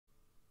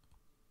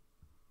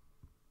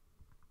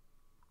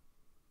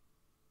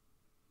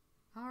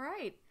All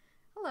right.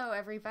 Hello,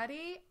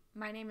 everybody.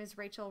 My name is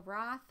Rachel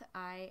Roth.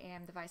 I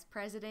am the Vice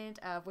President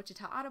of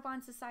Wichita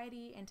Audubon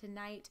Society, and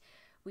tonight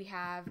we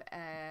have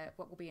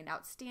what will be an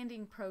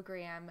outstanding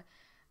program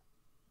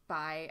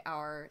by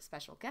our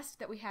special guest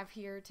that we have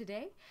here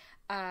today.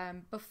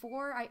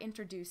 Before I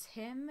introduce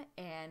him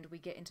and we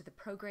get into the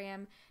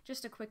program,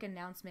 just a quick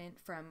announcement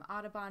from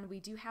Audubon. We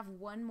do have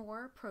one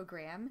more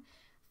program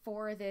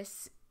for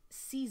this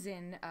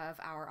season of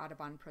our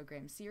Audubon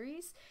program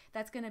series.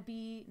 That's going to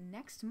be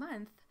next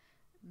month,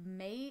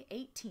 May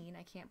 18.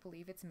 I can't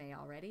believe it's May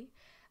already.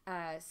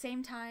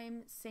 Same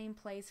time, same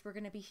place. We're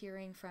going to be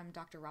hearing from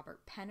Dr. Robert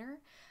Penner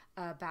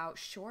about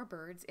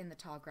shorebirds in the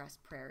tallgrass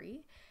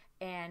prairie.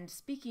 And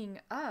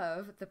speaking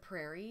of the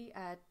prairie,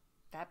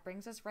 that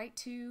brings us right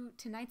to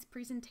tonight's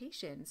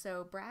presentation.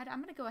 So, Brad,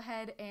 I'm going to go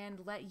ahead and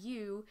let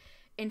you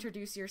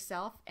introduce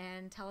yourself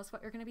and tell us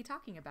what you're going to be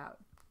talking about.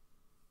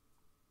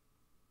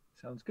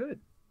 Sounds good.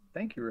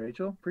 Thank you,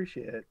 Rachel.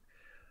 Appreciate it.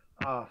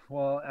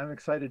 Well, I'm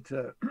excited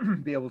to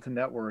be able to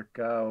network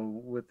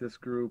with this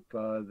group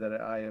that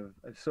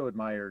I've so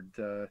admired.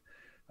 The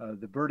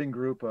birding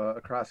group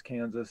across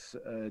Kansas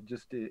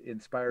just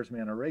inspires me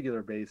on a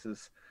regular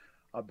basis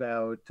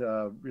about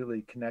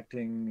really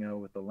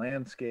connecting, with the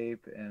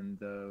landscape and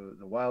the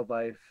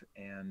wildlife,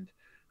 and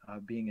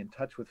being in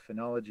touch with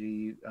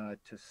phenology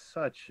to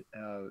such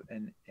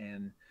an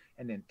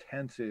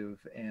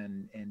intensive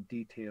and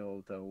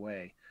detailed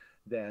way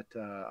that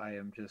I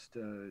am just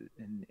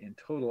in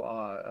total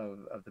awe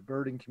of the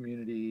birding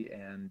community,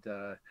 and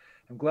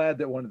I'm glad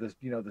that one of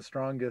the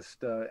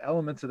strongest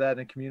elements of that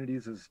in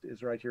communities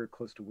is right here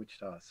close to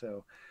Wichita.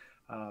 So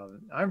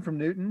I'm from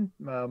Newton.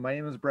 My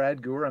name is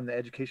Brad Guhr. I'm the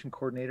education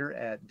coordinator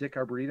at Dyck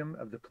Arboretum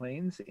of the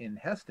Plains in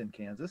Hesston,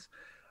 Kansas,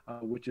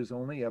 which is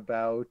only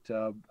about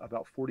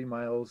 40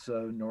 miles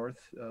north,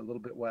 a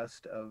little bit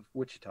west of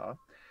Wichita.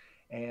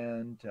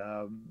 And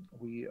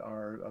we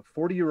are a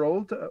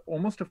 40-year-old,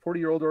 almost a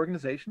 40-year-old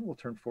organization. We'll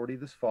turn 40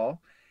 this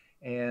fall.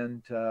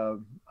 And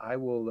I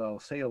will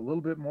say a little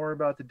bit more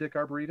about the Dyck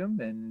Arboretum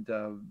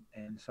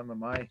and some of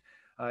my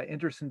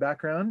interests and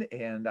background.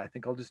 And I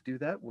think I'll just do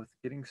that with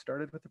getting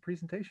started with the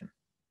presentation.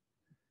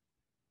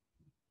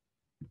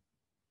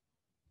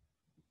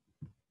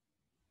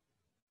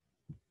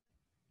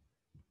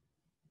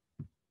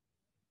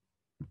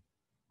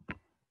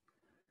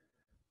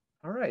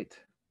 All right.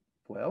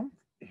 Well,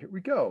 here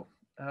we go.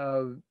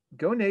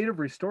 Go Native,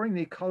 Restoring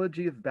the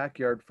Ecology of the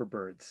Backyard for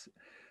Birds.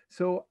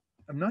 So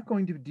I'm not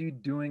going to be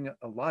doing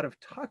a lot of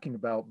talking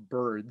about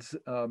birds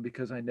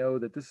because I know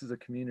that this is a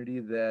community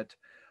that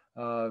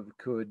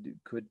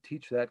could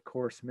teach that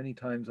course many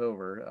times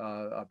over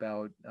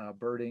about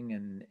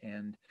birding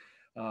and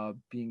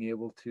being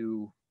able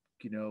to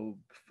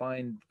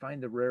find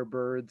the rare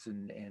birds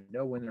and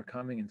know when they're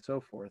coming and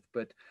so forth.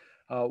 But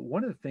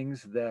one of the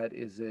things that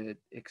is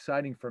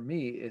exciting for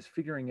me is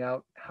figuring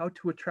out how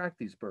to attract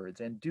these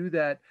birds and do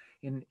that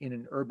in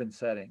an urban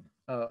setting,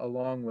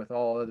 along with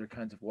all other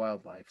kinds of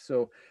wildlife.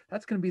 So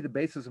that's going to be the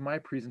basis of my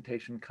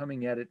presentation,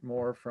 coming at it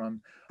more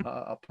from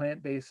a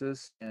plant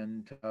basis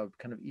and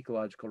kind of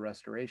ecological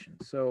restoration.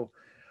 So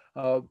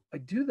I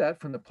do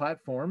that from the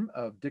platform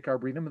of Dyck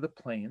Arboretum of the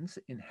Plains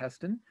in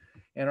Hesston.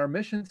 And our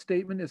mission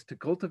statement is to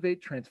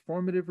cultivate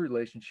transformative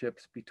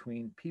relationships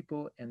between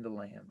people and the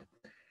land.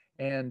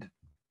 And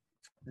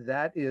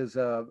that is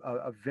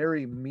a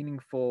very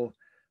meaningful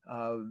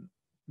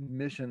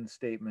mission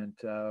statement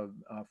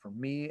for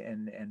me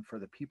and for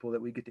the people that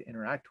we get to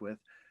interact with,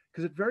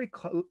 because it very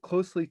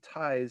closely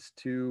ties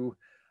to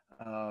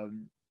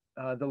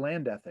the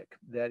land ethic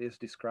that is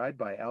described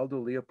by Aldo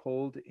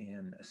Leopold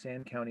in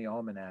Sand County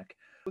Almanac,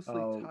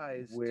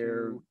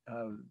 where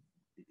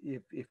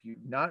if you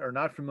are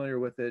not familiar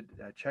with it,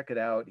 check it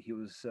out. He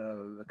was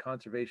a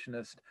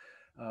conservationist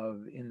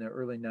in the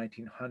early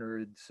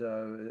 1900s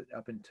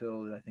up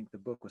until I think the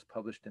book was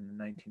published in the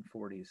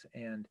 1940s.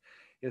 And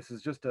this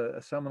is just a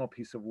seminal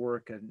piece of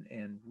work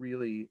and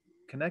really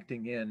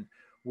connecting in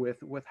with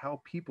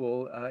how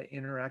people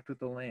interact with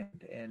the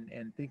land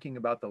and thinking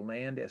about the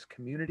land as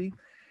community,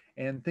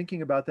 and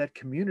thinking about that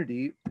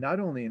community not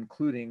only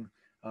including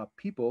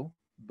people,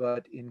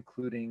 but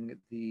including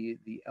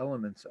the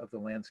elements of the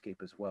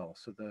landscape as well.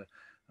 So the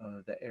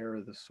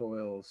air, the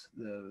soils,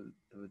 the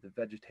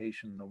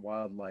vegetation, the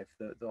wildlife,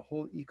 the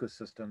whole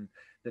ecosystem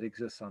that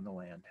exists on the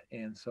land.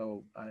 And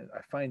so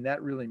I find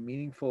that really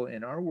meaningful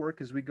in our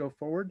work as we go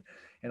forward.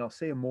 And I'll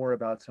say more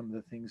about some of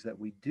the things that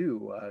we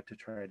do to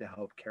try to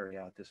help carry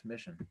out this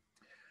mission.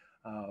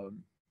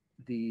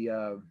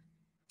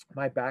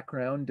 My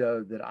background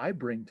that I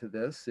bring to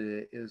this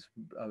is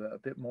a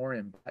bit more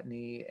in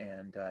botany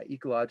and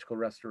ecological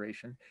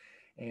restoration,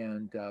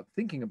 and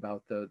thinking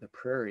about the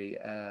prairie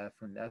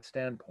from that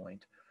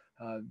standpoint.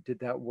 Did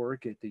that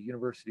work at the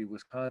University of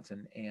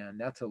Wisconsin, and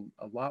that's a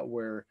lot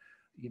where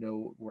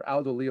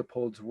Aldo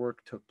Leopold's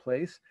work took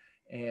place,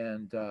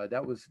 and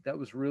that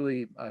was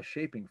really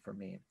shaping for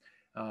me.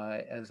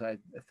 as I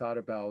thought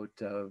about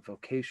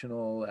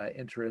vocational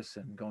interests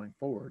and going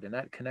forward. And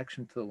that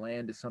connection to the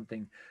land is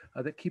something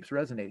that keeps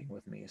resonating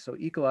with me. So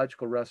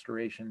ecological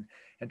restoration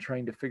and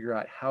trying to figure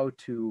out how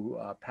to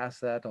pass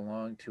that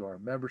along to our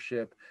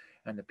membership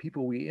and the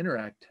people we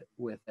interact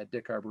with at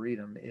Dyck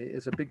Arboretum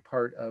is a big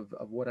part of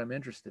what I'm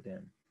interested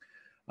in.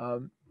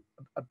 Um,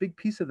 a big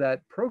piece of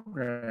that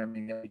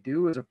programming I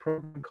do is a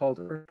program called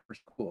Earth for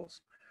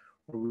Schools,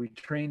 where we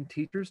train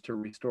teachers to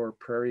restore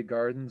prairie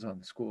gardens on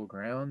the school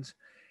grounds.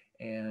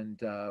 And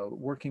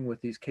working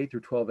with these K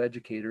through 12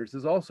 educators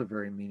is also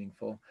very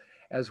meaningful,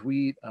 as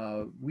we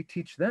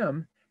teach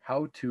them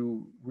how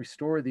to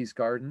restore these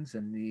gardens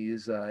and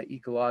these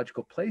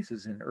ecological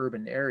places in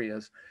urban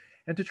areas,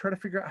 and to try to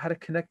figure out how to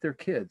connect their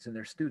kids and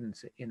their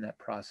students in that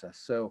process.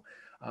 So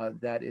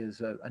that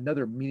is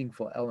another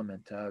meaningful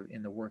element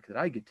in the work that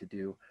I get to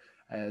do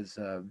as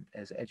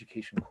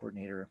education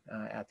coordinator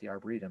at the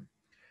Arboretum.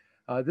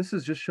 This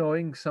is just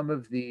showing some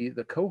of the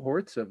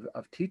cohorts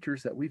of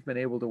teachers that we've been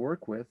able to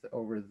work with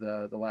over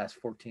the last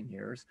 14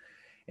 years.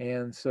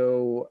 And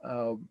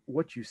so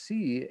what you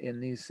see in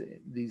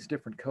these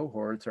different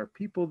cohorts are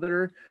people that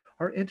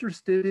are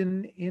interested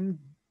in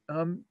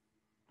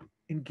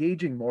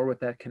engaging more with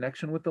that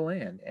connection with the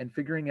land and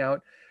figuring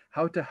out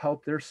how to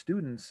help their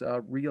students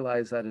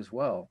realize that as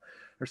well.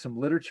 There's some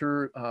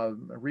literature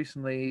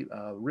recently,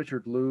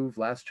 Richard Louv,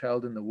 Last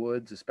Child in the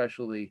Woods,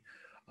 especially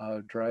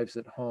drives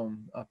it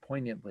home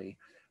poignantly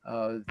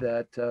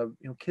that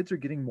kids are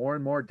getting more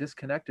and more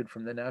disconnected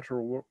from the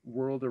natural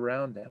world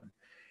around them.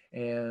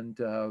 And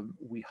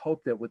we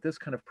hope that with this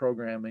kind of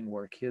programming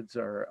where kids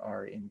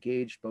are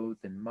engaged both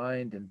in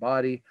mind and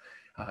body,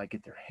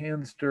 get their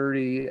hands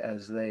dirty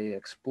as they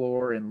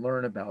explore and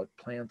learn about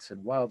plants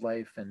and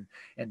wildlife,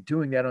 and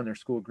doing that on their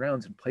school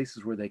grounds in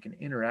places where they can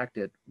interact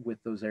it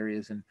with those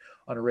areas and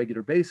on a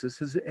regular basis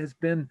has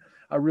been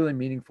a really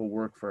meaningful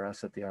work for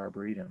us at the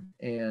Arboretum.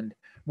 And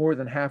more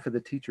than half of the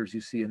teachers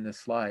you see in this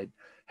slide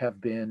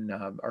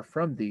are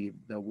from the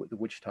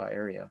Wichita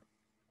area.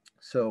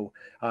 So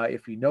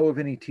if you know of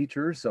any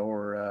teachers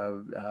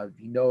or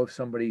you know of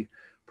somebody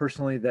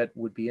personally that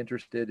would be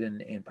interested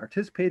in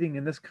participating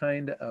in this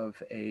kind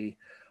of a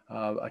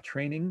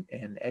training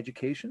and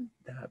education,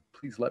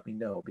 please let me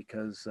know,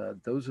 because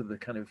those are the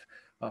kind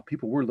of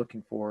people we're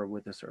looking for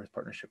with this Earth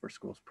Partnership for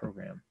Schools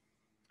program.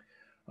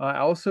 I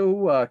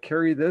also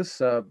carry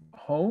this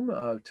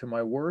home to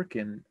my work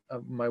and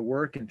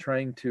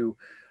trying to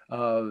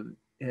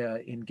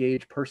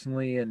engage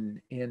personally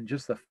in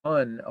just the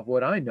fun of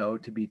what I know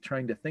to be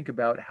trying to think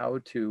about how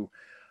to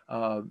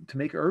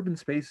make urban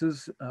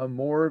spaces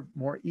more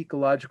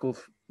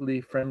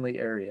ecologically friendly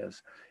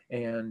areas,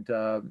 and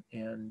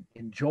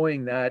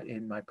enjoying that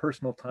in my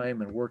personal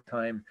time and work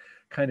time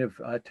kind of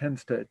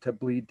tends to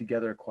bleed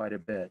together quite a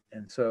bit.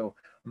 And so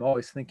I'm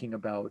always thinking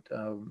about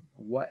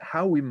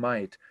how we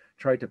might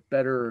try to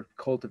better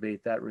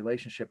cultivate that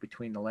relationship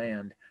between the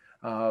land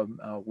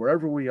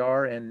wherever we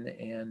are,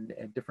 and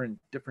at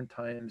different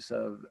times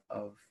of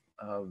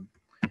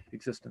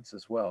existence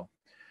as well.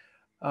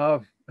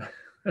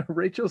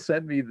 Rachel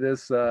sent me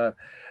this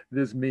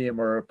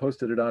meme, or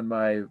posted it on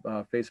my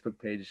Facebook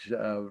page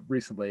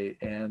recently,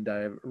 and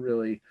I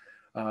really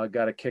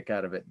got a kick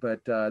out of it. But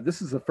this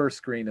is the first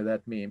screen of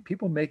that meme.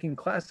 People making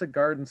classic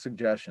garden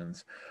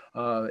suggestions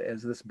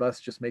as this bus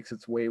just makes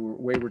its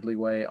waywardly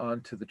way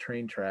onto the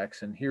train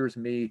tracks. And here's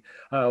me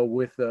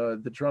with the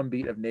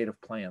drumbeat of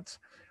native plants.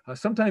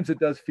 Sometimes it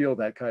does feel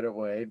that kind of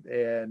way,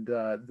 and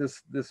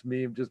this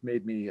meme just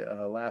made me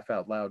laugh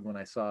out loud when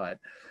I saw it.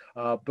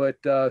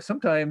 But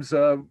sometimes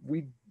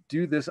we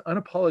do this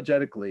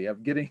unapologetically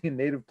of getting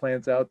native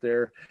plants out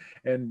there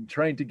and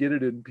trying to get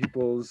it in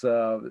people's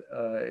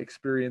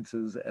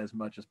experiences as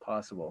much as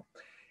possible.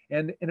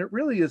 And it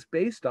really is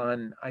based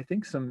on, I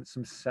think, some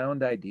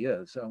sound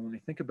ideas. When we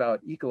think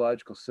about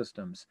ecological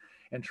systems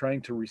and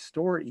trying to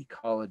restore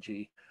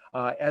ecology,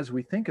 as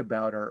we think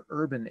about our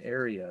urban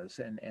areas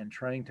and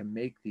trying to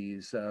make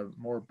these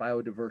more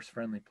biodiverse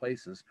friendly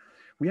places,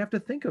 we have to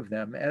think of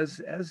them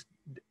as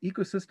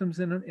ecosystems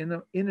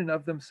in and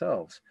of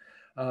themselves.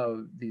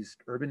 These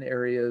urban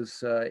areas,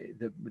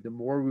 the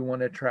more we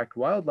want to attract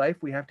wildlife,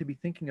 we have to be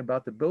thinking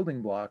about the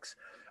building blocks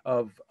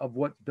of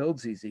what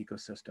builds these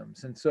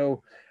ecosystems. And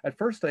so at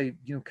first I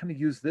kind of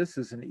use this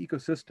as an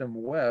ecosystem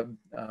web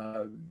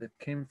that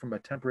came from a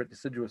temperate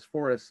deciduous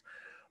forest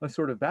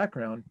sort of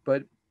background,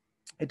 but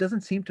it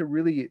doesn't seem to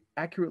really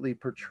accurately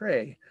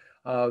portray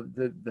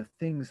the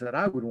things that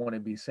I would want to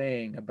be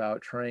saying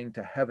about trying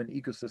to have an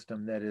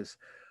ecosystem that is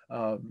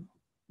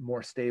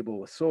more stable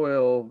with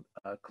soil,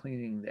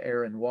 cleaning the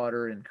air and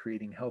water, and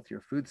creating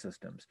healthier food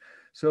systems.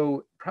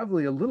 So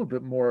probably a little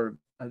bit more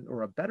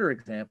or a better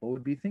example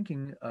would be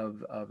thinking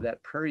of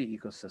that prairie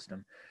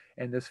ecosystem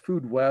and this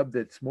food web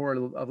that's more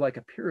of like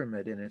a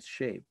pyramid in its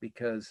shape,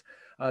 because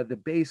the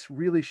base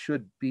really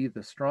should be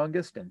the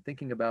strongest, and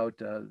thinking about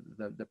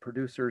the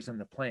producers and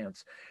the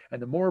plants.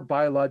 And the more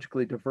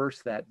biologically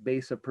diverse that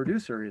base of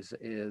producer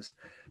is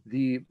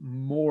the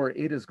more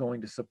it is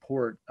going to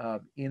support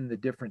in the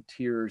different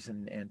tiers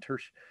and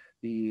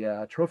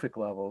trophic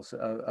levels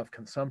of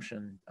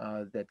consumption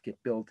that get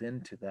built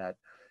into that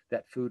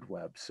food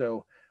web.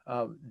 So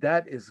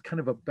that is kind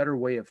of a better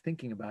way of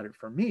thinking about it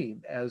for me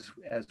as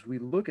we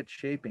look at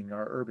shaping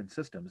our urban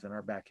systems in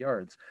our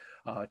backyards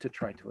to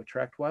try to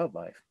attract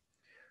wildlife.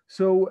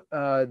 So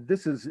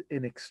this is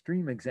an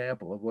extreme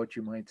example of what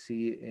you might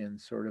see in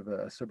sort of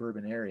a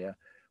suburban area,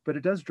 but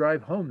it does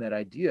drive home that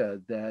idea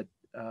that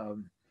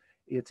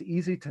it's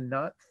easy to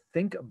not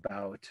think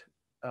about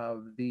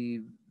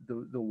the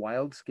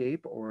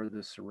wildscape or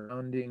the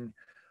surrounding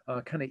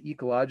kind of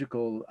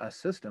ecological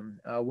system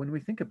when we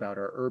think about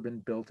our urban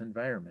built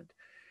environment.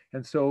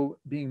 And so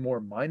being more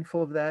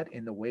mindful of that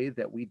in the way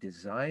that we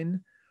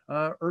design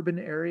urban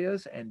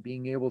areas and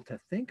being able to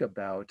think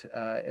about,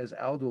 as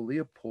Aldo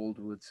Leopold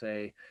would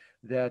say,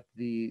 that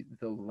the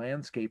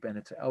landscape and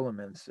its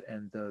elements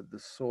and the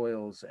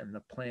soils and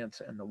the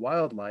plants and the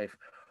wildlife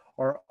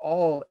are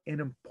all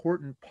an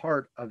important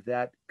part of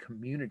that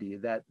community,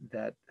 that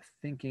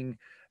thinking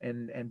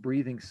and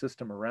breathing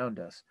system around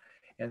us.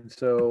 And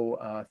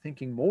so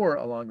thinking more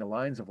along the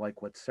lines of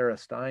like what Sara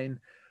Stein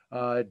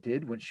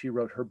did when she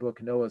wrote her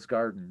book, Noah's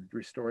Garden,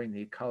 Restoring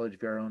the Ecology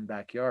of Our Own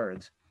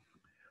Backyards,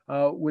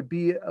 would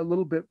be a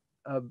little bit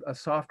of a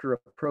softer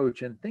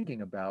approach in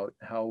thinking about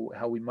how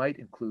we might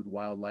include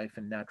wildlife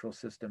and natural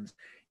systems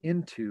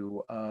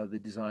into the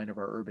design of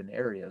our urban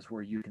areas,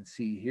 where you can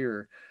see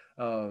here,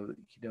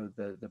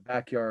 the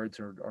backyards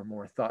are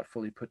more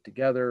thoughtfully put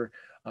together.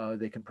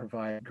 They can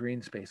provide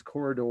green space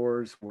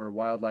corridors where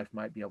wildlife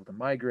might be able to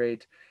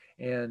migrate,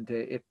 and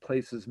it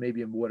places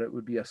maybe what it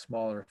would be a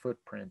smaller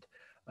footprint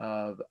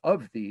of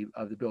the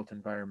built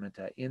environment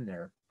in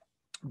there,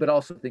 but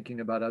also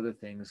thinking about other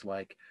things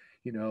like,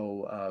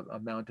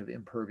 amount of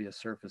impervious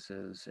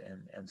surfaces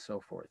and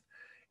so forth.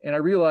 And I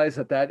realize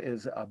that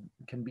is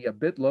can be a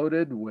bit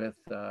loaded with,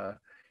 with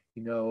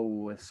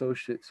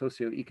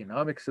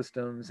socioeconomic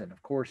systems. And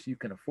of course, you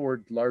can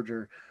afford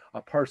larger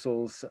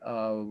parcels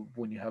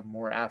when you have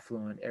more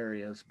affluent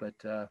areas. But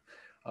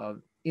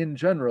in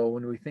general,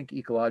 when we think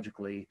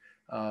ecologically,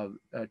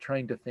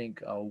 trying to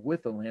think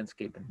with the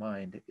landscape in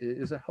mind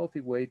is a healthy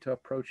way to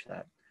approach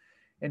that.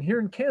 And here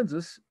in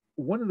Kansas,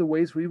 one of the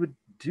ways we would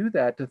do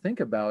that to think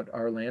about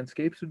our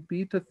landscapes would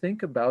be to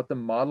think about the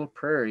model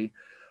prairie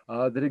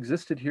that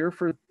existed here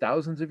for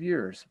thousands of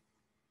years,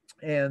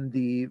 and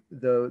the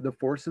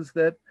forces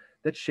that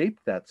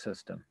shaped that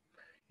system.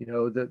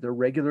 The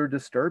regular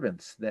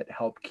disturbance that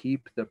helped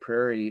keep the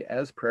prairie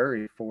as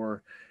prairie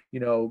for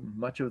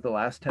much of the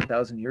last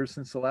 10,000 years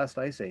since the last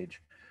ice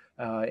age.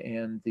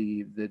 And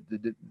the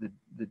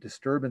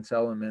disturbance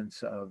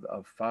elements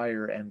of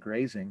fire and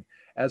grazing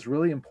as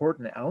really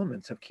important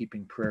elements of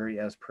keeping prairie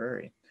as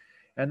prairie.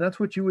 And that's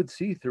what you would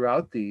see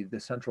throughout the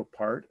central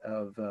part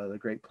of the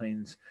Great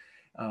Plains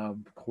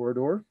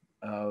corridor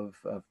of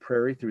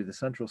prairie through the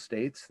central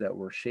states that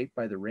were shaped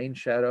by the rain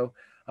shadow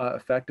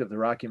effect of the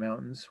Rocky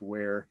Mountains,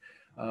 where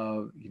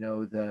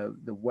the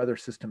weather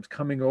systems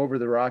coming over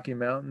the Rocky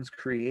Mountains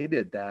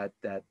created that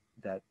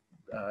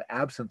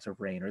absence of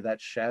rain, or that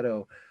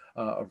shadow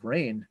of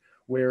rain,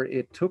 where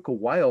it took a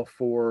while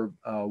for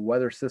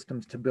weather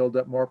systems to build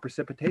up more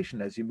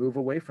precipitation as you move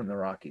away from the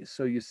Rockies.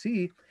 So you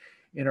see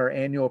in our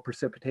annual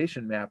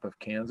precipitation map of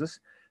Kansas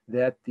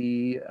that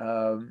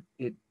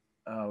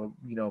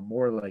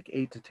more like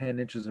 8 to 10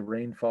 inches of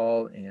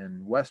rainfall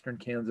in western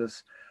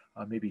Kansas,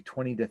 maybe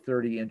 20 to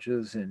 30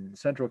 inches in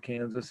central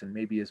Kansas, and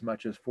maybe as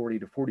much as 40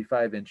 to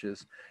 45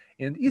 inches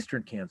in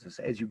eastern Kansas.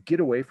 As you get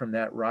away from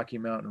that Rocky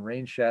Mountain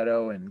rain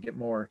shadow and get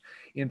more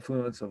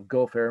influence of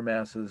Gulf air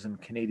masses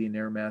and Canadian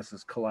air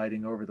masses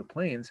colliding over the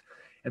plains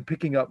and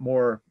picking up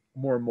more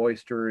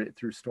moisture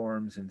through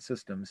storms and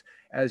systems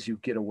as you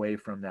get away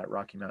from that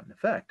Rocky Mountain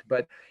effect.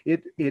 But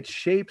it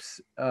shapes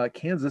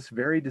Kansas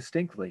very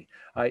distinctly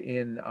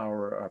in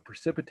our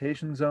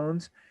precipitation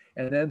zones,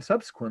 and then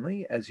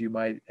subsequently, as you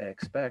might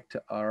expect,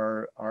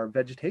 our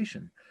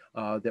vegetation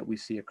that we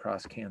see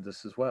across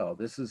Kansas as well.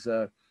 This is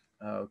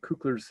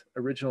Kukler's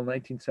original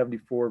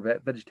 1974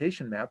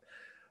 vegetation map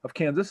of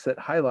Kansas that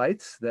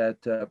highlights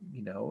that,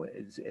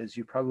 as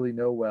you probably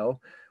know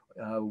well,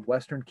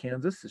 western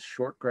Kansas is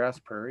short grass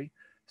prairie.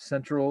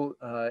 Central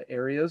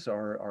areas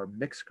are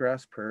mixed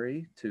grass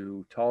prairie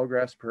to tall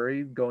grass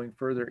prairie going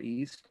further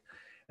east.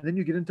 And then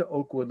you get into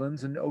oak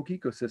woodlands and oak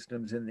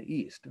ecosystems in the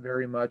east,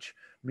 very much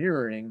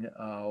mirroring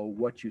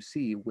what you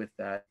see with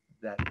that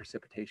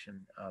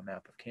precipitation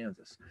map of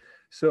Kansas.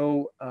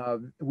 So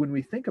when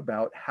we think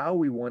about how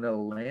we want to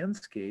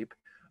landscape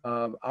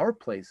our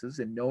places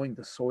and knowing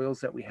the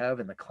soils that we have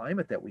and the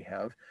climate that we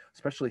have,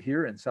 especially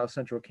here in South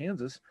Central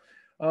Kansas,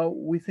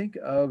 we think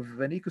of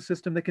an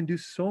ecosystem that can do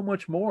so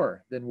much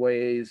more than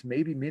ways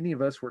maybe many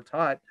of us were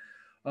taught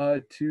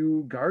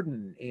to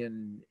garden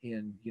in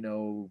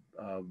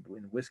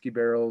whiskey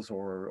barrels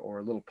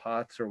or little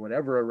pots or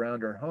whatever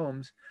around our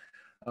homes,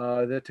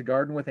 that to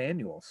garden with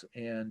annuals.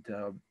 And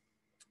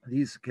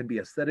these can be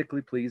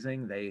aesthetically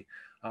pleasing. They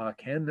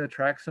can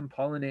attract some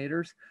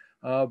pollinators,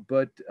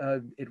 but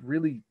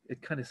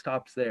it kind of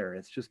stops there.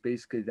 It's just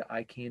basically the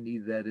eye candy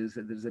that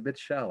is a bit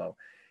shallow.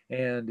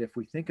 And if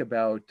we think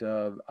about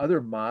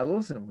other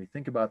models, and we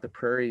think about the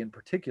prairie in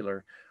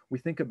particular, we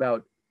think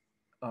about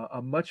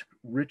a much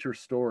richer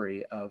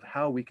story of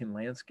how we can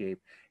landscape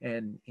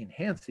and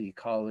enhance the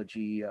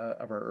ecology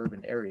of our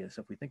urban areas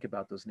if we think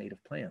about those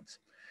native plants.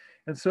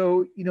 And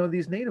so,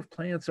 these native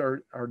plants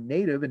are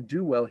native and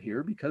do well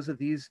here because of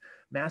these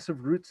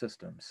massive root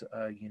systems,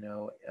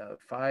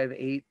 5,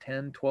 8,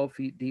 10, 12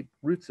 feet deep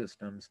root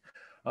systems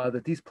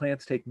that these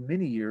plants take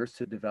many years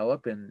to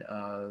develop in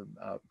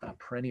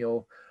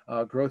perennial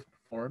growth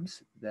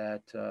forms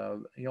that,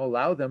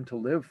 allow them to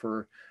live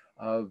for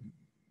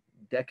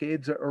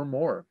decades or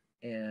more.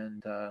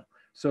 And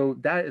so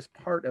that is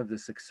part of the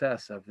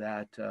success of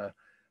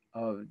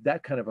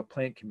that kind of a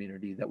plant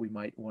community that we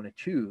might want to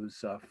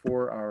choose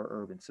for our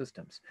urban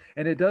systems.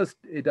 And it does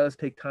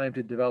take time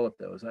to develop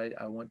those.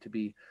 I want to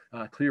be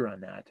clear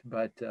on that,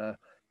 but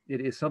it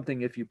is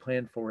something, if you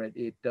plan for it,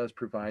 it does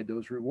provide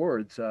those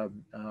rewards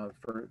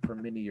for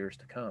many years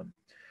to come.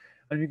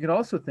 And you can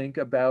also think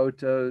about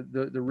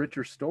the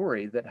richer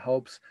story that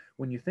helps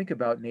when you think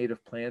about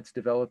native plants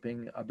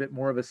developing a bit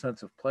more of a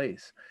sense of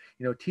place,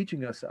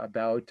 teaching us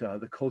about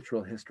the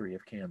cultural history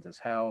of Kansas,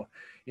 how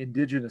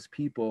indigenous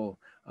people,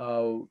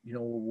 were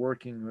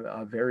working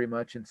very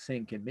much in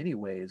sync in many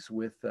ways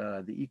with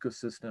the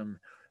ecosystem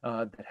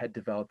that had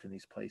developed in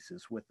these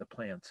places with the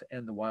plants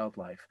and the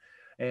wildlife.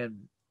 And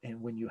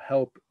when you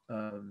help,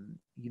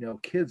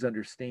 kids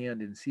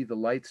understand and see the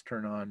lights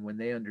turn on when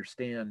they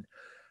understand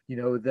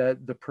that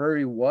the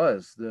prairie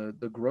was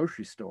the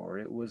grocery store,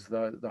 it was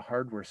the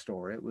hardware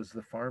store, it was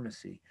the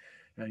pharmacy.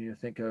 And you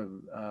think of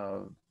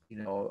a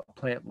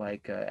plant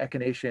like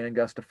Echinacea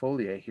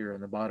angustifolia here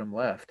in the bottom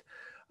left,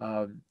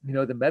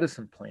 the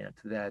medicine plant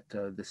that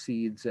the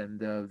seeds and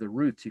the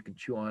roots, you can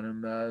chew on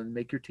them and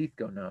make your teeth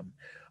go numb,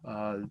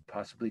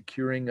 possibly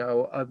curing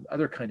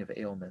other kind of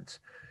ailments.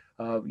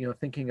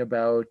 Thinking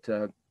about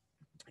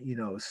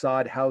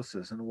sod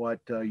houses and what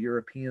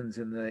Europeans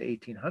in the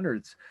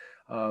 1800s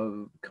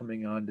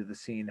coming onto the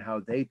scene,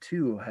 how they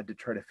too had to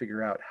try to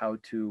figure out how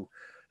to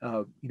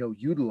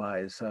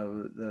utilize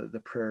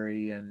the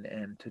prairie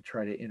and to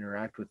try to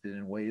interact with it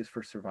in ways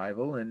for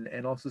survival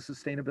and also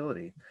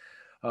sustainability.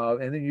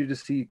 And then you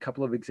just see a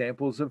couple of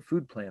examples of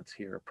food plants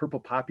here. Purple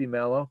poppy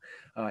mallow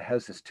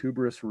has this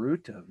tuberous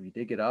root. You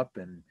dig it up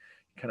and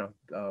kind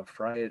of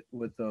fry it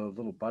with a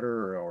little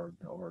butter or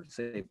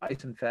say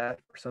bison fat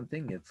or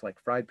something. It's like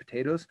fried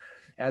potatoes.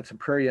 Add some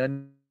prairie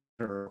onion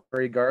or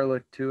prairie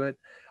garlic to it.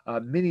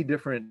 Many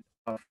different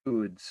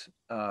foods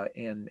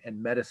and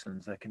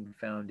medicines that can be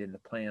found in the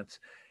plants,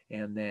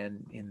 and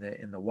then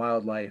in the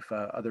wildlife,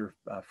 other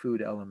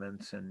food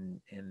elements and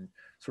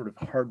sort of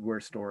hardware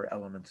store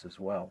elements as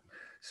well.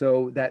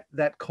 So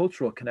that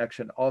cultural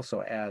connection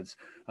also adds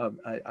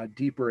a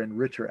deeper and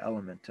richer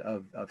element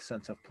of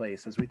sense of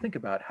place as we think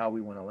about how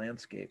we want to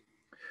landscape.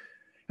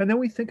 And then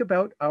we think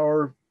about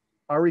our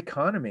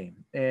economy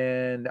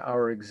and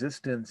our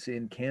existence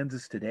in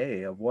Kansas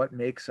today, of what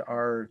makes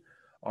our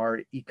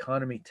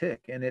economy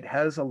tick. And it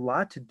has a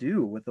lot to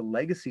do with the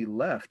legacy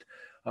left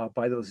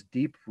by those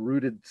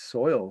deep-rooted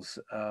soils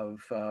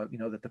of,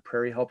 that the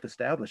prairie helped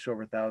establish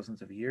over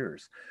thousands of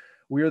years.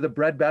 We are the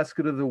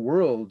breadbasket of the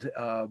world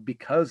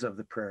because of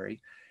the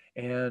prairie.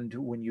 And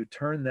when you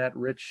turn that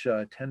rich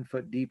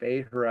 10-foot deep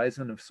A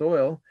horizon of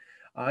soil,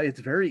 it's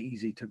very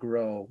easy to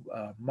grow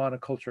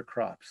monoculture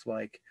crops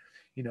like,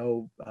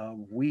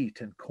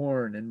 wheat and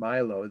corn and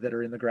milo that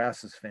are in the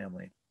grasses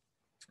family.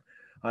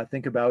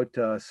 Think about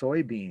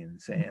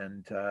soybeans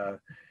and,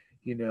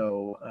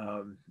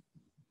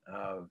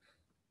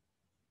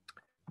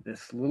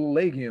 this little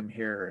legume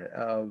here,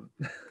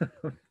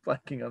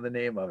 blanking on the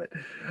name of it.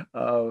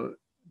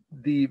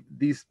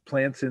 These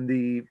plants in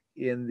the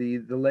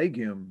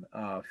legume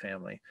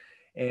family,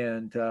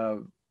 and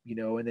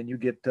and then you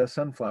get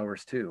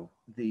sunflowers too.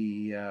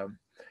 These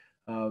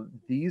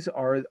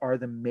are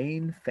the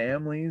main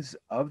families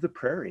of the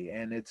prairie,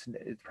 and it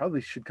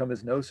probably should come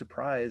as no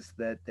surprise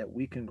that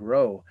we can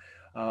grow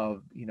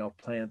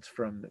plants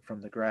from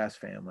the grass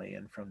family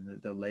and from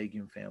the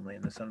legume family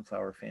and the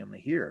sunflower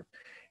family here.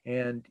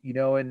 And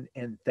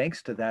and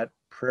thanks to that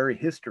prairie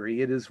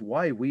history, it is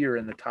why we are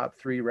in the top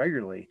 3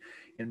 regularly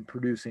in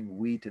producing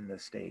wheat in the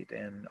state,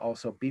 and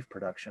also beef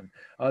production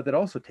that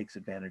also takes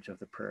advantage of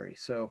the prairie.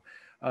 So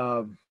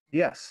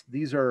yes,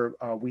 these are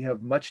we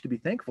have much to be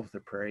thankful for the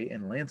prairie,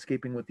 and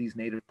landscaping with these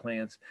native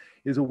plants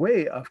is a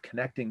way of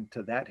connecting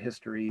to that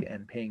history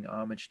and paying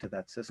homage to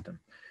that system.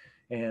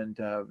 And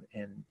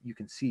you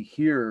can see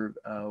here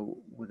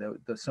with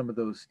some of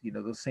those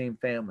those same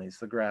families,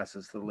 the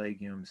grasses, the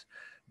legumes,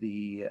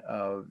 the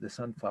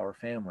sunflower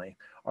family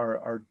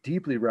are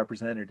deeply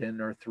represented and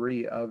are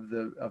 3 of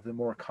the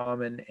more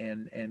common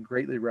and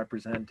greatly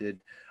represented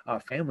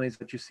families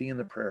that you see in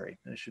the prairie.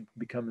 And it should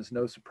become as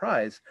no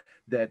surprise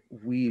that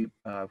we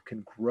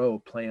can grow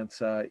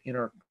plants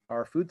in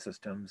our food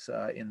systems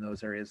in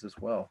those areas as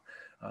well,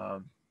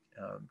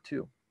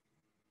 too.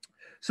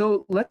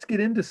 So let's get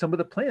into some of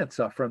the plants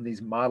from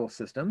these model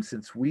systems,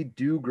 since we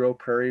do grow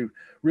prairie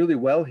really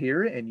well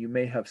here, and you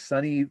may have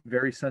sunny,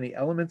 very sunny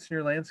elements in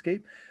your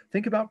landscape.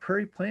 Think about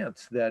prairie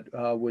plants that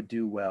would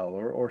do well,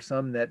 or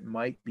some that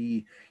might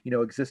be,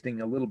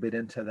 existing a little bit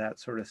into that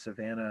sort of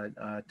savanna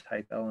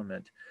type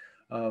element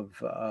of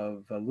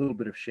a little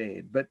bit of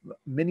shade. But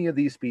many of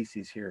these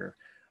species here,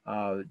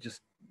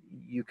 just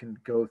you can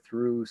go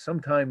through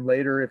sometime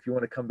later if you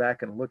want to come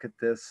back and look at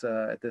this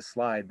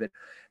slide. But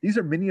these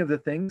are many of the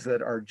things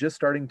that are just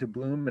starting to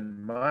bloom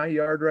in my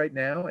yard right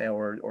now,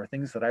 or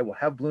things that I will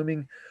have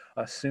blooming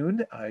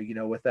soon.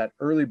 With that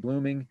early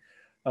blooming,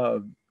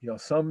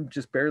 some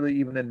just barely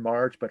even in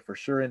March, but for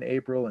sure in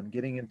April and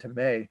getting into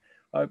May.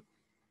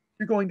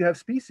 You're going to have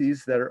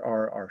species that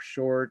are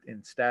short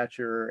in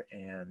stature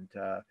and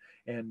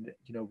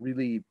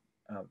really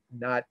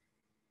not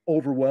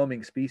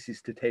overwhelming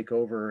species to take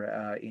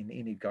over in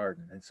any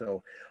garden. And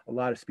so a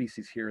lot of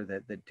species here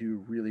that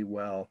do really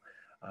well,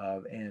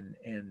 and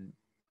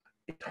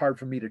it's hard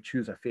for me to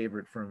choose a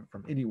favorite from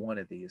any one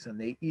of these. And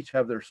they each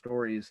have their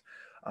stories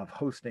of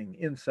hosting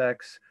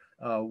insects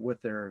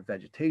with their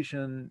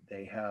vegetation.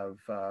 They have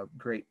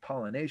great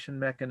pollination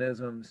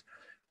mechanisms.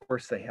 Of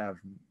course, they have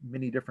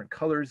many different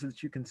colors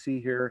that you can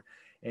see here.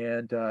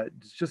 And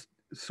it's just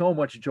so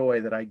much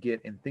joy that I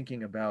get in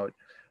thinking about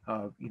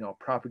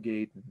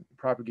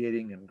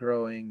propagating and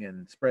growing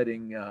and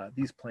spreading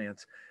these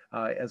plants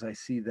as I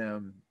see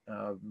them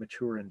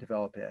mature and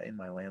develop in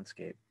my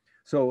landscape.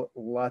 So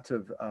lots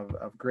of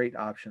great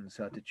options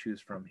to choose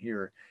from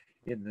here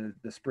in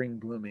the spring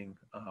blooming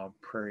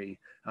prairie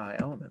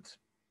elements.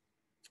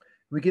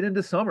 We get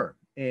into summer,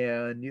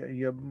 and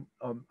you have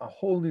a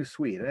whole new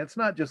suite. And it's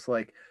not just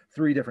like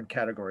 3 different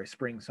categories,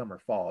 spring, summer,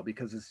 fall,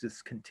 because it's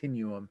this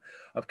continuum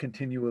of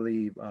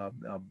continually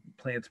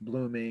plants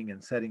blooming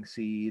and setting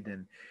seed.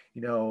 And,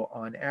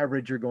 on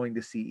average, you're going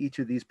to see each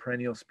of these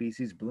perennial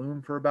species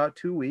bloom for about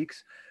 2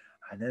 weeks.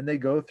 And then they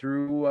go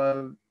through,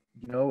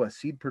 a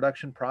seed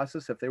production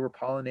process if they were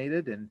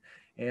pollinated,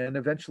 and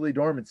eventually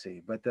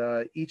dormancy. But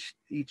each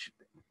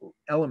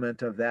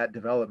element of that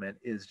development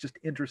is just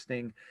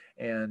interesting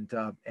and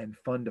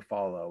fun to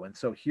follow. And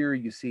so here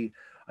you see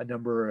a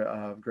number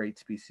of great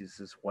species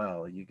as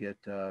well. You get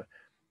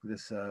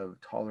this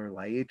taller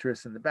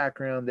liatris in the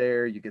background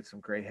there. You get some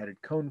gray-headed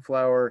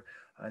coneflower,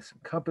 some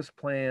compass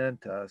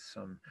plant,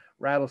 some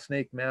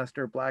rattlesnake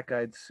master,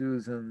 black-eyed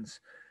Susans.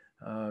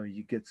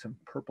 You get some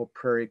purple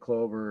prairie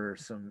clover,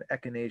 some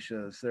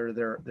echinaceas.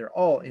 They're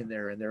all in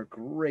there, and they're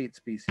great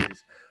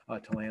species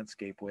to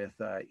landscape with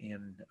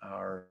in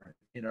our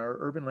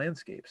urban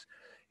landscapes.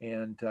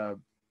 And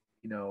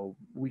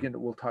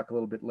we'll talk a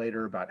little bit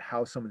later about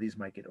how some of these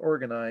might get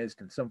organized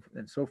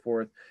and so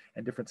forth,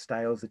 and different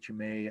styles that you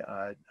may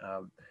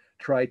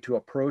try to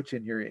approach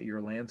in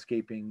your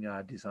landscaping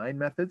design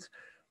methods.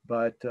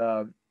 But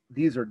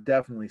these are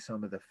definitely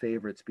some of the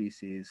favorite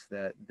species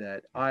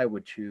that I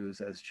would choose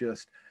as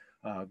just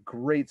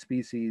great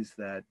species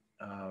that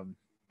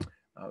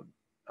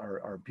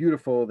are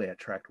beautiful. They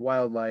attract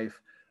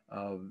wildlife.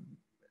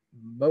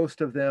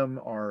 Most of them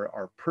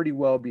are pretty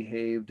well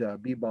behaved.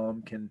 Bee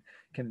balm can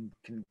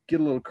get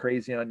a little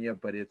crazy on you,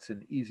 but it's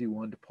an easy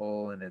one to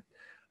pull. And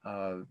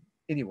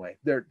anyway,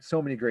 there are so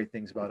many great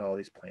things about all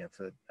these plants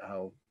that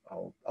I'll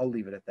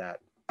leave it at that.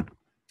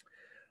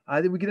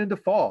 Then we get into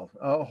fall,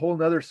 a whole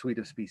nother suite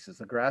of species.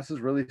 The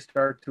grasses really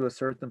start to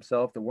assert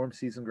themselves. The warm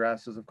season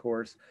grasses, of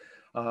course,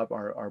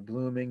 are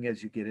blooming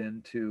as you get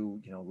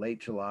into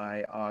late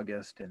July,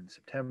 August, and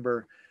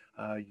September.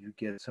 You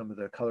get some of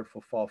the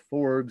colorful fall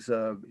forbs,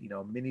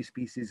 many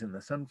species in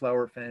the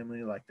sunflower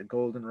family, like the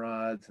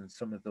goldenrods, and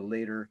some of the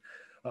later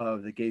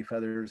the gay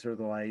feathers or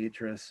the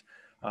liatris.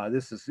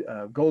 This is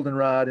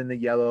goldenrod in the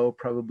yellow,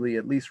 probably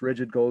at least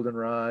rigid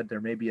goldenrod. There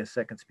may be a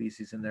second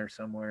species in there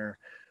somewhere.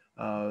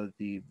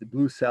 The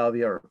blue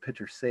salvia or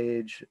pitcher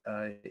sage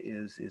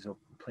is a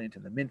plant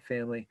in the mint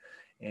family,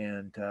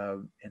 and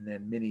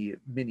then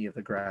many of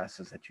the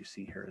grasses that you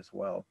see here as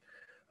well.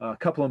 A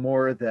couple of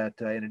more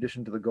that, in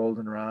addition to the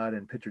goldenrod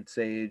and pitcher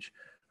sage,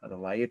 the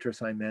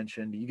liatris I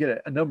mentioned, you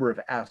get a number of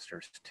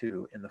asters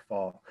too in the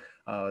fall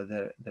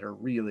that are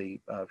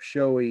really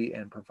showy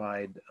and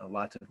provide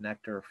lots of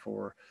nectar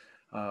for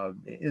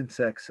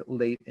insects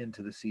late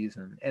into the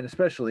season, and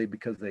especially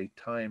because they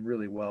time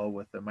really well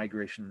with the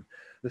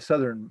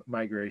southern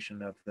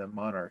migration of the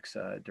monarchs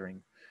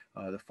during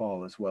the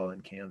fall as well in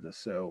Kansas.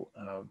 So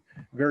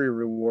very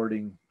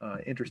rewarding,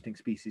 interesting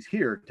species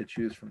here to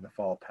choose from the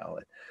fall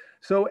palette.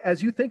 So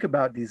as you think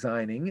about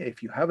designing,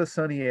 if you have a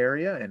sunny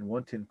area and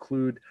want to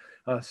include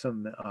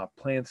some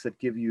plants that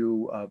give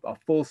you a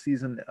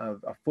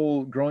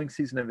full growing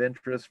season of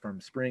interest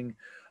from spring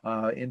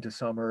into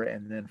summer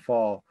and then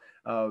fall,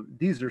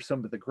 these are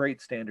some of the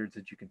great standards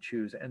that you can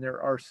choose, and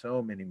there are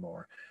so many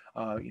more.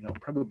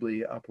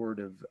 Probably upward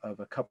of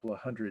a couple of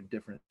hundred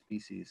different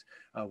species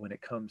when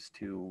it comes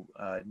to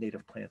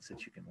native plants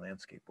that you can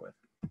landscape with.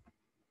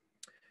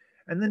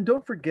 And then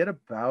don't forget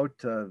about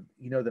the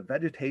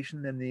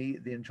vegetation and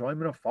the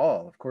enjoyment of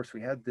fall. Of course,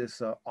 we had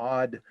this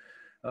odd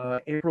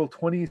April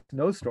 20th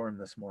snowstorm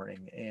this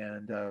morning,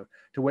 and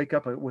to wake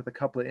up with a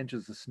couple of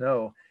inches of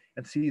snow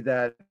and see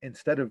that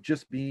instead of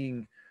just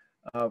being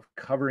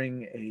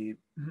covering a,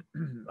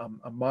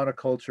 a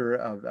monoculture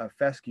of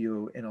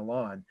fescue in a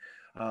lawn,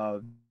 uh,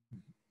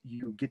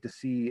 you get to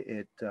see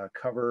it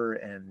cover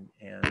and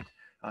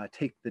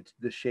take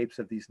the shapes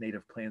of these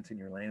native plants in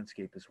your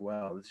landscape as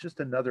well. It's just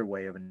another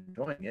way of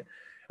enjoying it.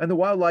 And the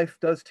wildlife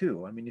does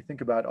too. I mean, you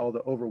think about all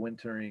the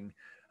overwintering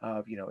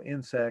of,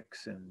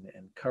 insects and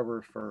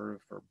cover for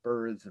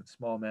birds and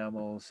small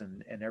mammals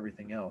and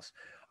everything else.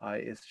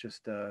 It's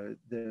just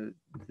the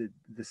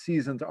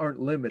seasons aren't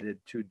limited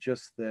to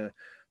just the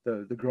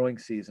growing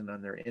season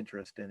on their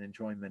interest and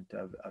enjoyment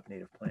of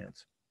native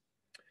plants.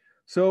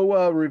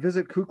 So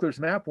revisit Kukler's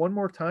map one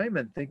more time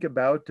and think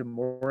about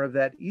more of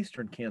that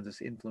eastern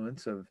Kansas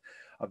influence of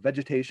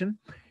vegetation.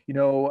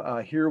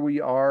 Here we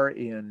are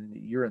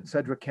you're in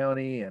Sedgwick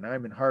County and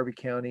I'm in Harvey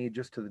County,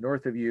 just to the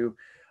north of you.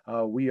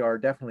 We are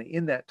definitely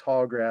in that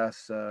tall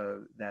grass,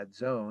 that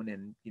zone,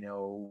 and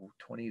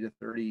 20 to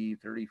 30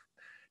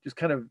 just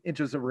kind of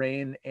inches of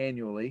rain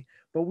annually,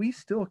 but we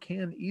still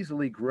can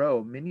easily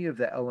grow many of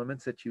the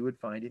elements that you would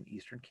find in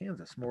eastern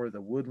Kansas, more of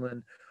the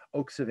woodland,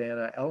 oak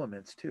savanna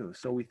elements too.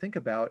 So we think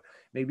about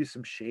maybe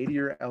some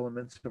shadier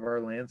elements of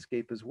our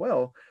landscape as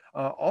well,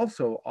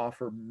 also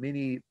offer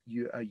many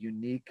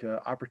unique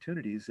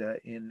opportunities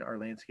in our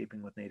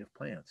landscaping with native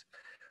plants.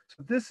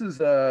 So this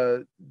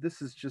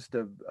is just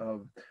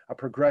a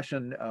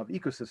progression of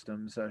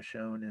ecosystems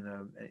shown in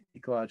an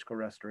ecological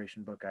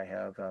restoration book I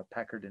have,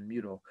 Packard and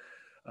Mutil,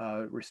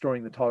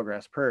 Restoring the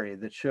Tallgrass Prairie,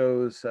 that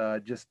shows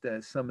just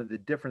some of the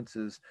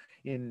differences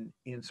in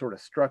sort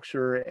of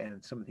structure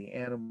and some of the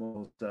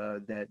animals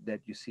that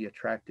you see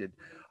attracted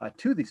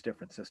to these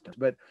different systems.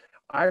 But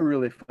I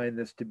really find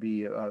this to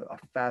be a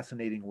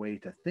fascinating way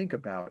to think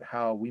about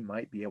how we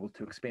might be able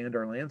to expand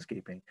our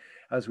landscaping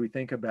as we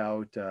think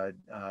about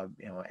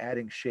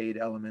adding shade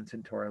elements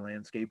into our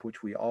landscape,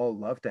 which we all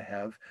love to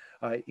have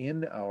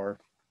in our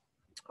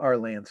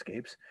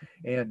landscapes,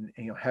 and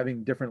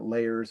having different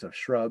layers of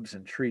shrubs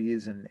and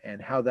trees,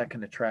 and how that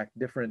can attract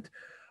different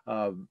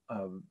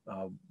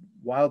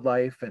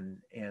wildlife and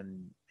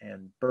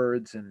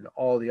birds and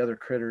all the other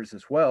critters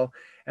as well.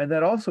 And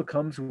that also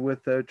comes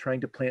with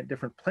trying to plant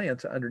different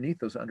plants underneath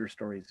those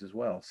understories as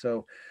well.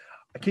 So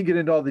I can't get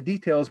into all the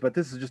details, but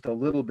this is just a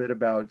little bit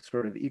about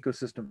sort of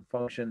ecosystem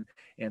function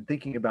and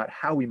thinking about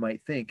how we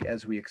might think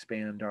as we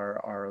expand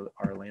our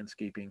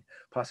landscaping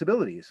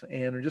possibilities.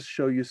 And I'll just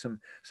show you some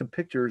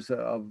pictures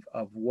of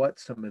what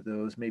some of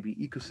those maybe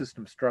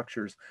ecosystem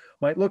structures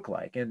might look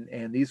like.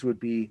 And these would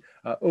be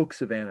oak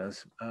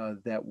savannas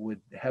that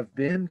would have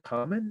been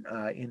common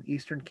in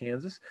eastern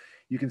Kansas.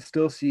 You can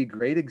still see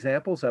great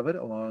examples of it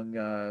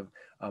along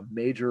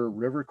major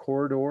river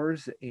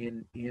corridors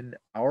in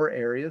our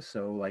area.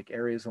 So like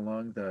areas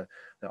along the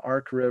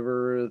Ark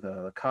River,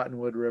 the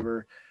Cottonwood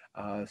River,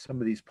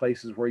 some of these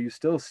places where you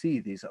still see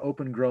these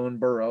open grown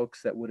bur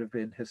oaks that would have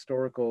been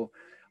historical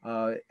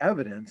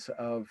evidence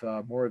of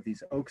more of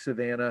these oak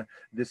savanna,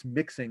 this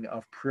mixing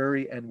of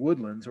prairie and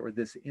woodlands, or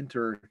this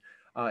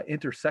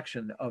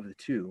intersection of the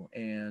two.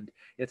 And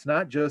it's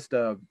not just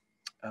a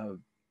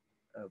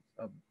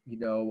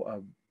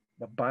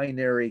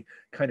binary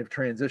kind of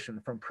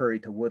transition from prairie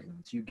to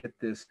woodlands. You get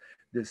this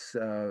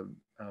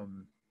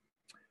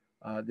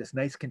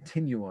nice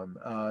continuum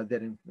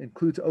that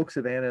includes oak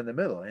savanna in the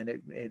middle, and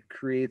it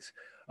creates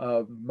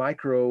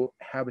micro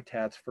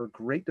habitats for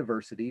great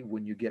diversity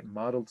when you get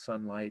mottled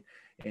sunlight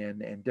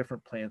and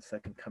different plants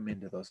that can come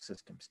into those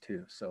systems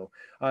too. So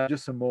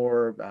just some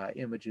more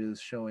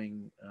images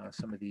showing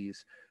some of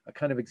these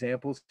kind of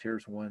examples.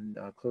 Here's one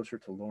closer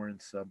to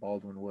Lawrence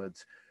Baldwin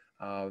Woods,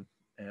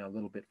 and a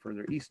little bit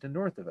further east and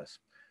north of us.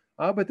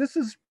 But this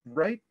is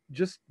right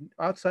just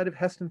outside of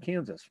Hesston,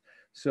 Kansas.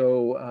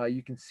 So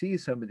you can see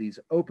some of these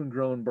open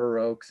grown bur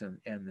oaks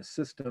and the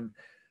system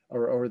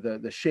or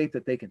the shape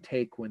that they can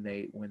take when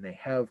they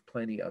have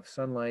plenty of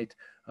sunlight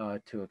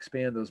to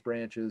expand those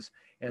branches,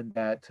 and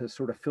that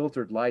sort of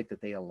filtered light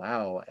that they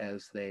allow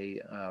as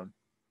they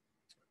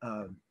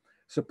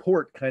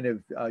support kind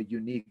of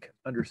unique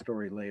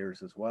understory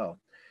layers as well.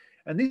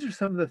 And these are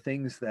some of the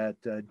things that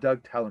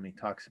Doug Tallamy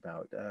talks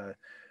about.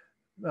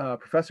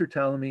 Professor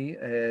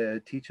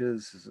Tallamy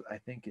teaches, I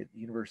think, at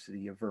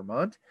University of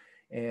Vermont,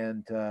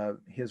 and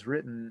has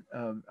written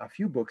a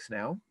few books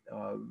now.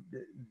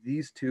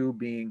 These two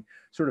being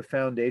sort of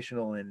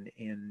foundational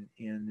in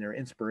their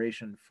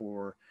inspiration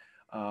for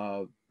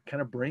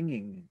kind of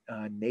bringing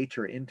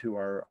nature into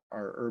our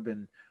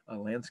urban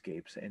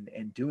landscapes,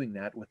 and doing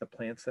that with the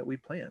plants that we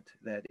plant.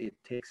 That it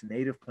takes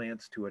native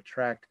plants to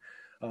attract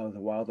the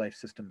wildlife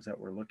systems that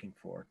we're looking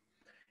for.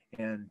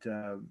 And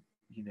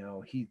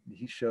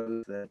he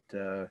shows that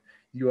the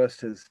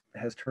U.S.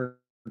 has turned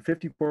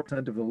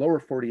 54% of the lower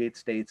 48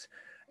 states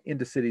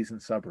into cities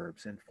and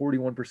suburbs, and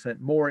 41%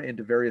 more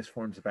into various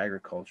forms of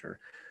agriculture.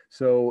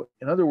 So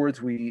in other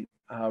words, we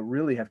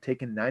really have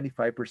taken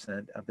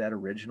 95% of that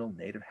original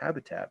native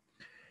habitat,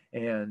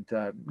 and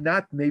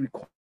not maybe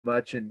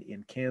much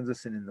in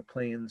Kansas and in the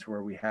plains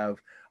where we have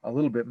a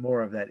little bit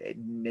more of that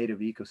native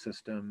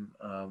ecosystem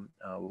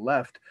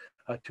left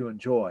to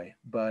enjoy,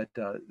 but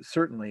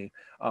certainly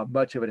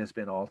much of it has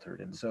been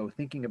altered. And so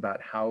thinking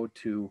about how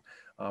to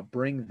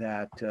bring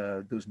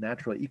those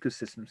natural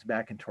ecosystems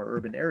back into our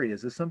urban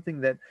areas is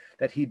something that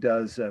he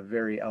does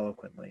very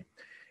eloquently.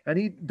 And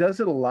he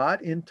does it a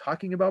lot in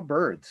talking about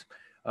birds,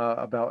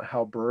 about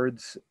how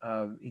birds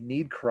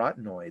need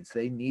carotenoids,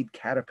 they need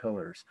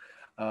caterpillars.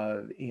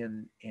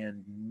 And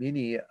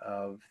many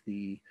of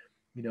the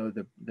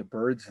the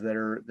birds that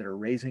are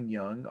raising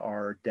young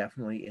are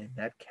definitely in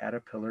that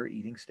caterpillar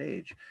eating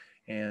stage.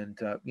 And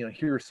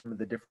here are some of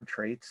the different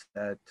traits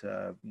that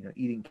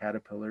eating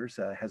caterpillars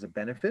has a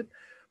benefit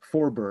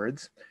for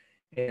birds.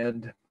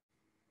 And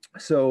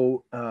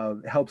so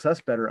helps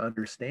us better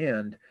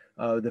understand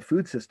the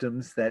food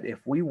systems that if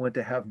we want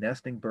to have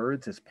nesting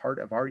birds as part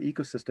of our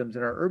ecosystems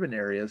in our urban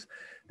areas,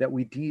 that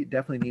we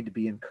definitely need to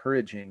be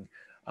encouraging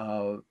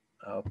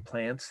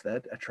plants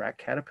that attract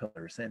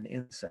caterpillars and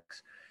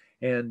insects.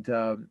 And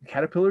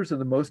caterpillars are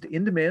the most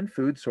in-demand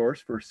food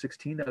source for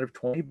 16 out of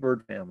 20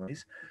 bird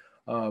families,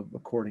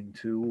 according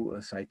to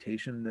a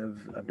citation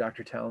of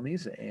Dr.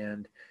 Talames.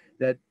 And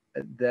that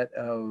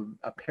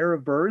a pair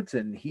of birds,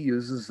 and he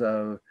uses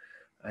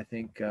I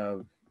think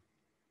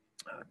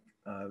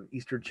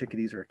Eastern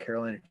chickadees or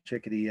Carolina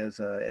chickadee as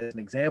an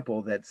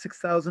example, that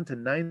 6,000 to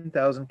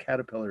 9,000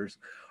 caterpillars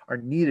are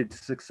needed to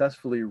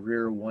successfully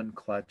rear one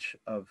clutch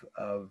of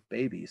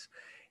babies.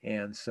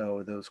 And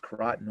so those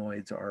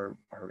carotenoids are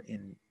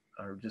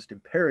just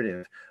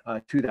imperative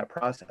to that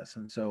process.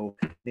 And so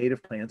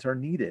native plants are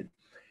needed.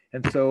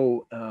 And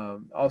so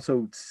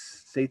also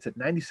states that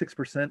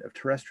 96% of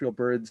terrestrial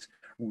birds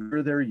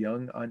rear their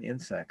young on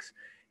insects.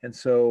 And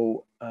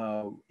so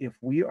if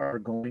we are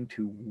going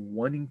to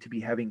wanting to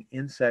be having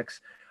insects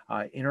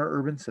in our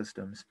urban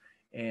systems,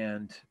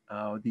 and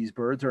these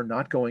birds are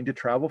not going to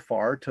travel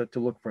far to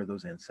look for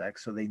those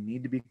insects, so they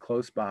need to be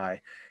close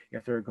by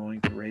if they're going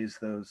to raise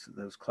those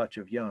clutch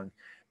of young,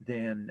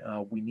 then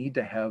we need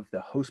to have the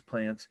host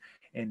plants.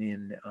 And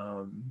in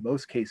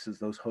most cases,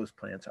 those host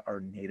plants are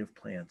native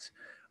plants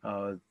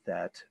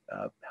that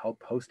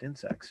help host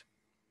insects.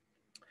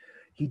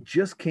 He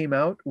just came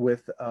out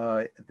with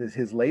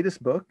his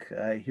latest book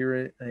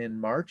here in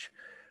March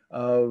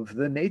of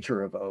the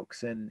nature of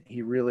oaks, and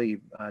he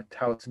really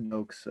touts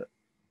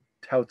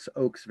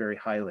oaks very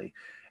highly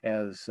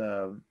as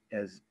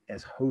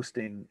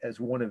hosting, as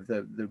one of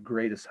the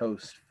greatest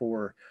hosts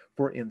for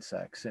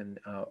insects. And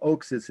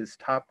oaks is his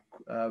top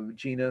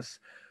genus.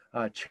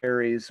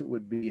 Cherries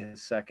would be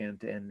his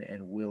second,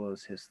 and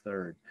willows his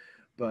third.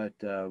 But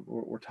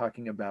we're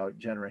talking about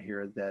genera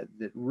here that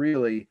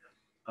really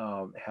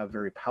have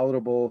very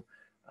palatable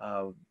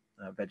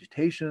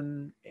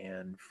vegetation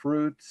and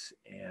fruits,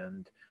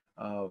 and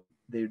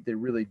they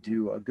really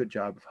do a good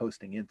job of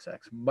hosting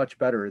insects, much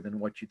better than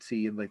what you'd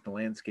see in like the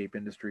landscape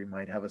industry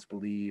might have us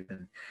believe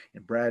in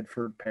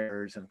Bradford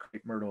pears and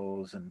crepe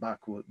myrtles and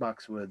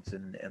boxwoods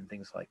and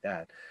things like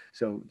that.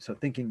 So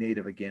thinking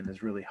native again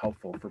is really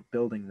helpful for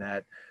building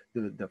that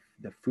the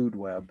food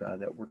web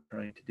that we're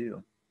trying to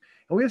do.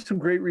 And we have some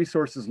great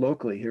resources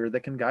locally here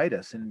that can guide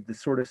us in the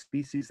sort of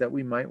species that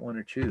we might want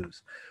to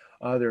choose.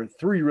 There are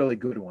three really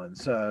good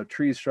ones.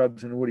 Trees,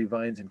 shrubs, and woody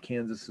vines in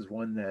Kansas is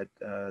one that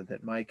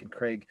Mike and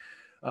Craig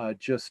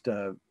just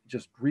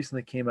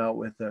recently came out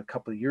with a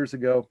couple of years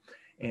ago.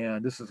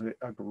 And this is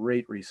a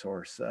great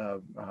resource,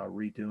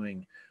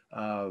 redoing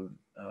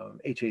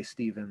H.A.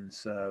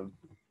 Stevens'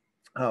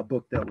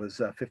 book that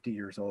was 50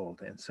 years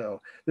old. And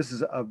so this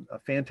is a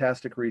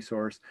fantastic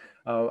resource.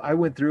 I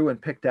went through and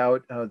picked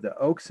out the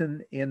oaks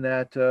in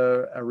that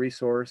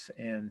resource,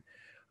 and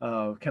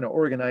kind of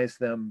organized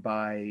them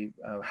by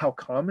how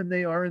common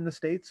they are in the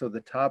state. So the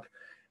top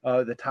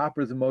are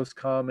the most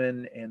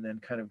common, and then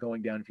kind of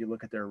going down, if you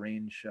look at their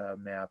range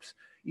maps,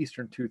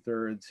 eastern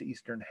 2/3,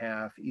 eastern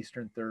half,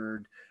 eastern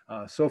third,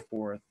 so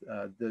forth,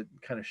 that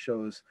kind of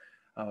shows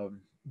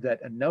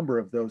that a number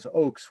of those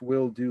oaks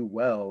will do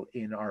well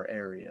in our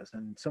areas.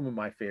 And some of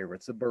my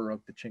favorites, the bur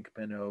oak, the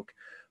chinkapin oak,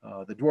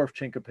 the dwarf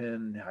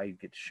chinkapin, how you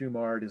get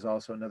Shumard is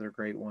also another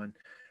great one.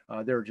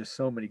 There are just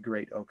so many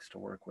great oaks to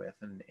work with,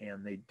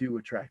 and they do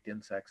attract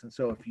insects. And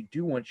so if you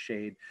do want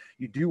shade,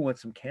 you do want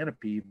some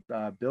canopy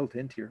built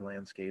into your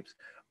landscapes,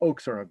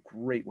 oaks are a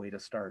great way to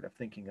start of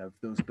thinking of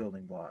those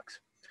building blocks.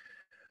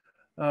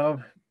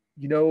 And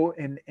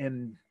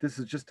this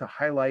is just to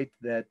highlight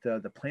that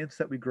the plants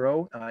that we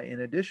grow,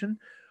 in addition,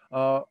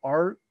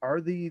 are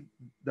the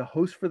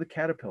host for the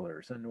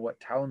caterpillars, and what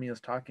Ptolemy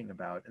is talking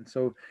about. And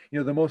so,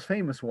 the most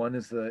famous one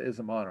is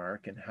the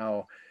monarch, and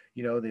how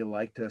they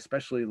like to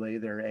especially lay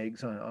their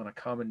eggs on a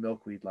common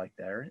milkweed like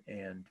there.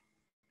 And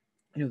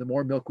the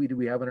more milkweed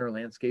we have in our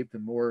landscape, the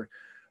more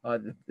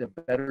the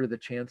better the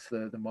chance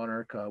the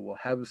monarch will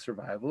have of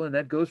survival. And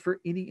that goes for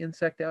any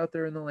insect out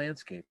there in the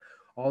landscape.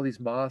 All these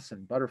moths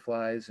and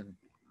butterflies and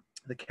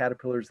the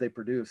caterpillars they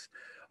produce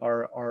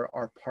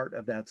are part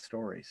of that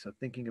story. So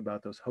thinking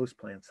about those host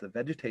plants, the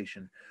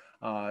vegetation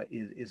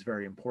is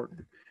very important.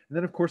 And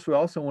then of course we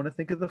also want to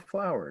think of the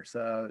flowers,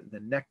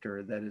 the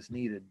nectar that is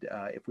needed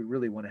if we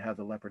really want to have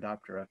the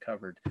Lepidoptera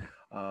covered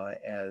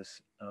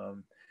as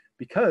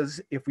because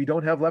if we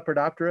don't have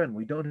Lepidoptera and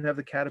we don't have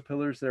the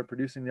caterpillars that are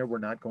producing there, we're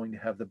not going to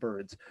have the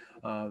birds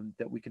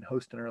that we can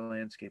host in our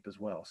landscape as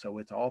well. So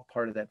it's all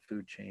part of that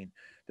food chain,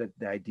 the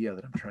idea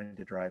that I'm trying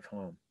to drive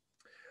home.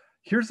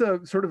 Here's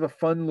a sort of a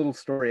fun little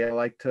story I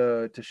like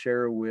to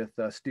share with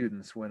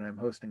students when I'm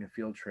hosting a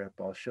field trip.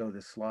 I'll show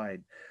this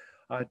slide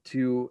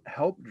to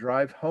help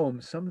drive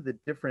home some of the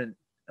different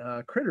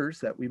critters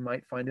that we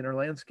might find in our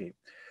landscape.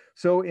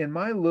 So in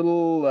my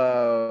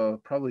little,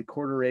 probably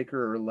quarter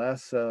acre or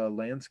less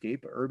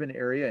landscape, urban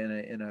area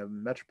in a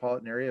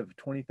metropolitan area of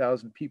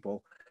 20,000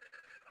 people,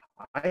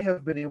 I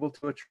have been able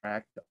to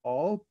attract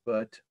all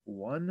but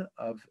one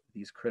of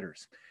these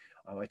critters.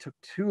 I took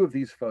two of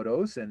these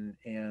photos,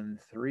 and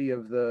three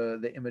of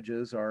the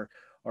images are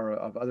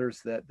of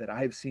others that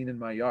I've seen in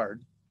my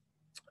yard.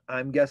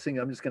 I'm guessing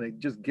I'm just going to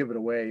just give it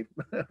away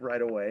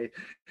right away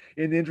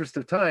in the interest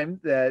of time,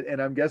 that,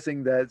 and I'm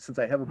guessing that since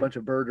I have a bunch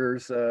of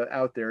birders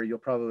out there, you'll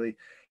probably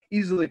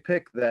easily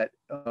pick that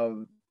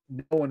no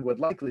one would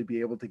likely be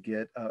able to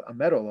get a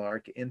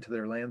meadowlark into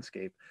their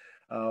landscape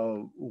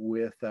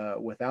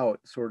without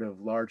sort of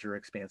larger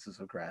expanses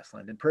of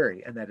grassland and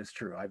prairie. And that is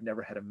true. I've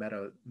never had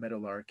a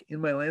meadowlark in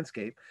my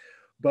landscape,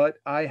 but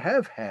I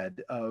have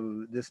had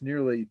this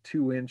nearly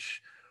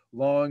 2-inch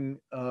long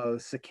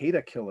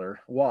cicada killer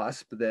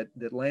wasp that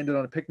landed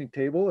on a picnic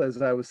table as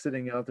I was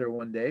sitting out there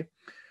one day.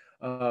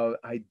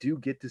 I do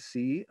get to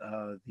see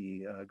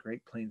the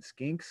Great Plains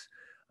skinks.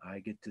 I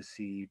get to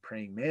see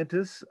praying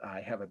mantis.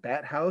 I have a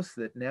bat house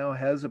that now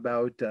has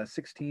about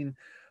 16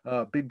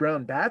 big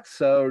brown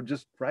bats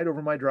just right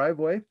over my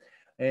driveway.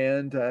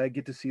 And I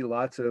get to see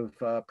lots of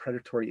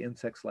predatory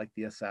insects like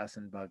the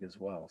assassin bug as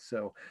well.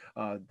 So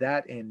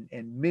that and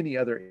many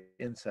other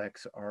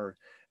insects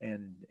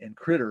and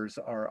critters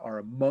are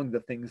among the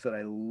things that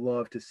I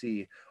love to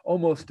see,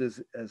 almost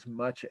as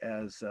much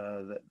as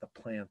the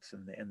plants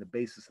and the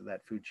basis of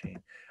that food chain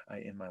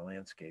in my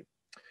landscape.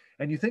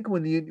 And you think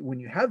when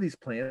you have these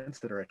plants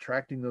that are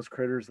attracting those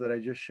critters that I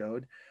just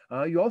showed,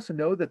 you also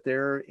know that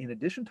they're, in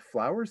addition to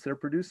flowers, they're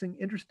producing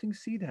interesting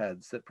seed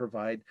heads that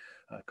provide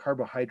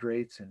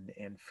carbohydrates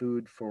and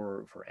food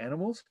for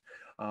animals,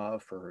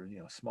 for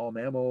small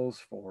mammals,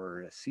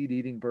 for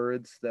seed-eating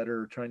birds that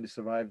are trying to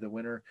survive the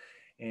winter.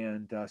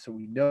 And so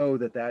we know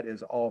that that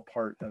is all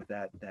part of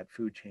that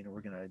food chain, and we're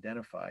going to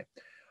identify.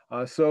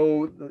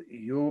 So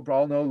you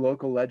all know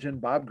local legend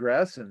Bob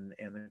Gress and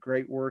the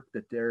great work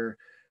that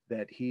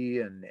he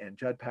and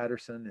Judd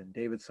Patterson and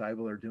David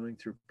Seibel are doing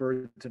through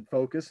Birds in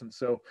Focus. And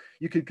so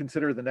you could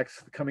consider the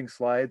next coming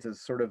slides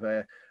as sort of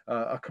a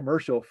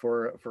commercial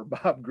for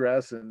Bob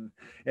Gress and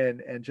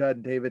Judd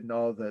and David and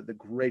all the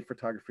great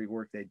photography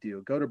work they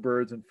do. Go to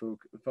Birds in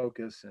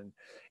Focus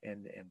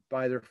and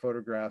buy their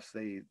photographs.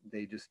 They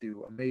just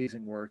do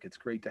amazing work. It's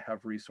great to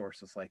have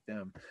resources like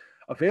them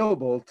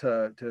available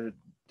to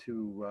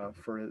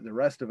for the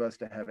rest of us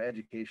to have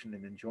education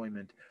and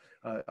enjoyment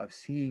of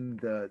seeing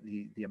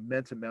the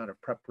immense amount of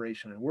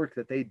preparation and work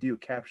that they do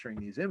capturing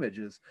these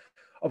images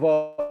of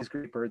all these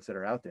great birds that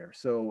are out there.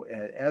 So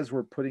as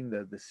we're putting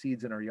the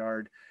seeds in our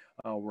yard,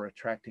 we're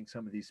attracting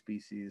some of these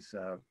species.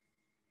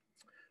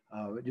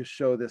 Just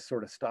show this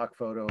sort of stock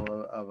photo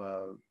of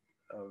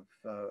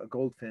a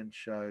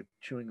goldfinch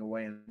chewing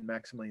away and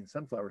maximally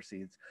sunflower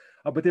seeds,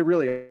 but they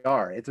really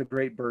are. It's a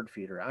great bird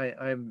feeder.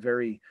 I'm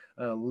very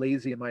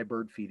lazy in my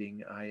bird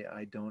feeding.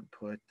 I don't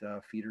put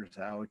feeders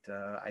out.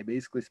 I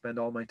basically spend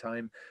all my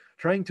time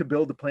trying to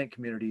build a plant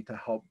community to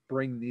help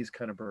bring these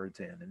kind of birds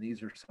in. And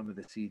these are some of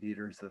the seed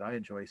eaters that I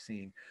enjoy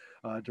seeing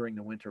during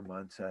the winter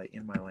months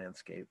in my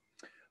landscape.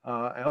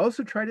 I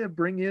also try to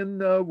bring in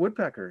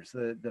woodpeckers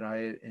that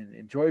I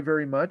enjoy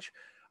very much.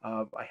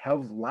 I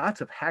have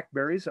lots of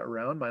hackberries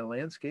around my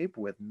landscape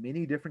with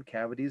many different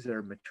cavities that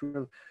are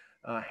mature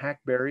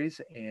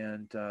hackberries,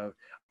 and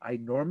I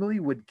normally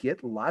would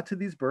get lots of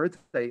these birds.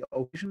 I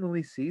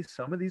occasionally see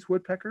some of these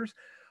woodpeckers,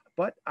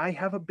 but I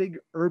have a big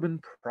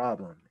urban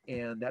problem,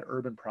 and that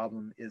urban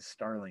problem is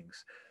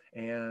starlings.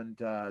 And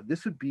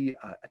this would be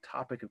a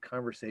topic of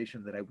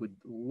conversation that I would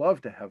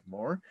love to have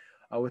more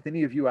with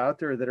any of you out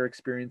there that are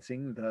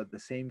experiencing the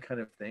same kind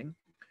of thing.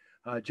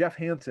 Jeff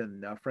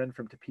Hansen, a friend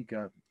from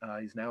Topeka,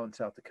 he's now in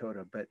South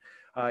Dakota, but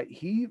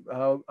he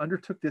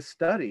undertook this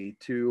study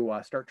to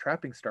start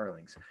trapping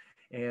starlings.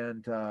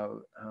 And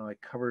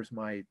it covers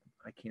I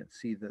can't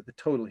see the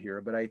total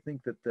here, but I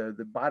think that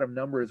the bottom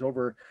number is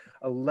over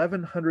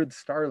 1,100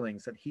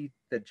 starlings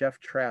that Jeff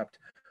trapped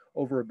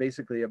over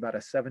basically about a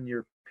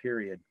 7-year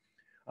period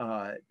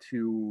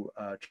to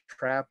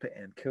trap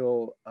and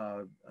kill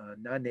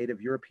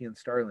non-native European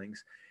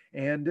starlings.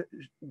 And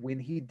when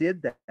he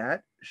did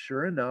that,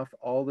 sure enough,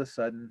 all of a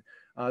sudden,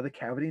 the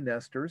cavity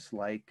nesters,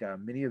 like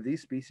many of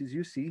these species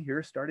you see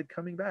here, started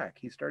coming back.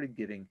 He started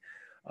getting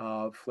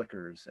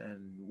flickers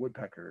and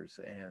woodpeckers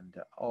and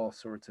all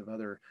sorts of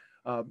other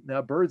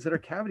now birds that are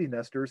cavity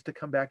nesters to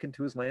come back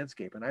into his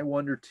landscape. And I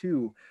wonder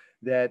too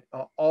that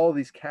all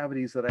these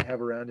cavities that I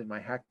have around in my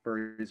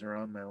hackberries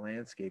around my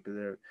landscape,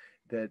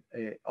 that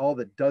all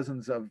the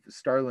dozens of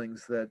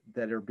starlings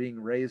that are being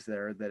raised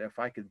there, that if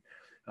I could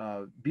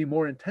be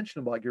more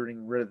intentional about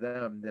getting rid of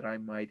them, that I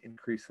might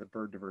increase the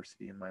bird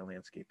diversity in my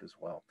landscape as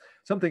well.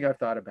 Something I've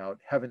thought about,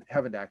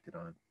 haven't acted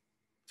on.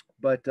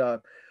 But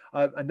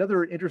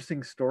another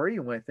interesting story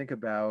when I think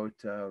about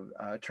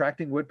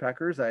attracting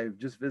woodpeckers, I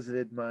just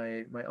visited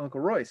my Uncle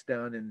Royce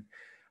down in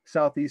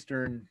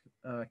southeastern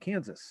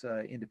Kansas,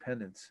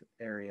 Independence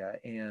area,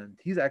 and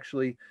he's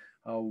actually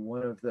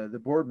one of the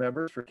board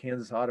members for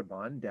Kansas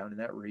Audubon down in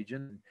that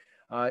region.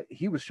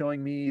 He was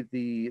showing me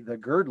the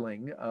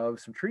girdling of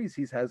some trees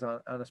he has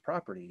on his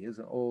property. He has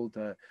an old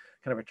kind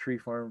of a tree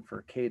farm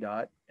for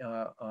KDOT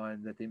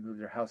on that they moved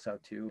their house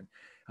out to.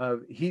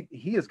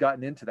 He has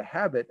gotten into the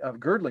habit of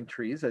girdling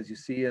trees, as you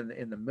see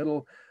in the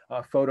middle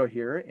photo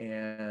here,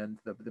 and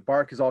the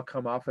bark has all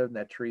come off it, and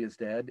that tree is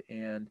dead.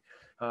 And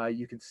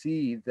you can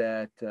see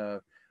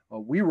that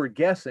we were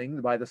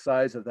guessing by the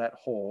size of that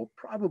hole,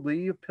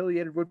 probably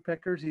pileated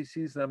woodpeckers. He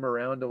sees them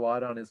around a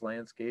lot on his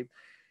landscape.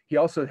 He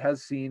also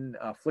has seen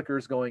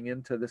flickers going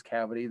into this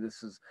cavity.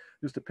 This is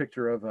just a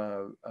picture of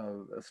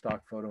a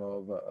stock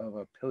photo of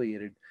a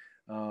pileated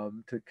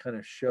to kind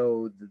of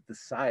show the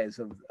size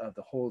of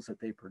the holes that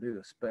they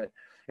produce. But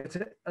it's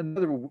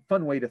another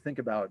fun way to think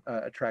about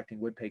attracting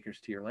woodpeckers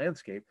to your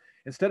landscape.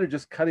 Instead of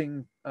just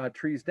cutting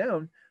trees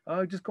down,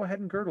 just go ahead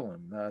and girdle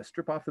them.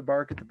 Strip off the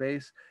bark at the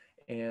base,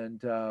 and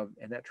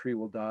that tree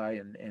will die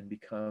and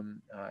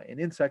become an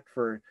insect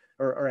or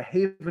a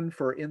haven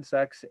for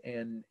insects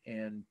and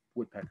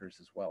woodpeckers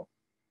as well.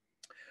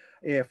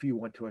 If you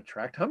want to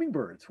attract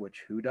hummingbirds,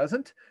 which who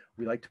doesn't?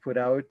 We like to put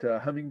out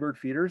hummingbird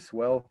feeders.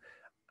 Well,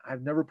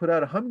 I've never put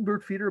out a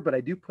hummingbird feeder, but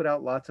I do put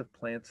out lots of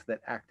plants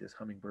that act as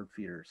hummingbird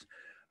feeders.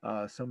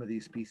 Some of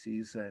these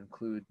species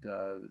include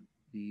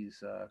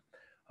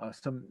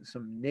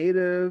some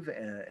native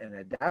and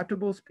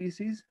adaptable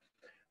species.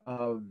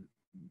 A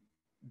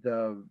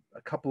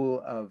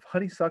couple of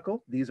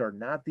honeysuckle. These are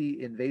not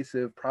the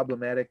invasive,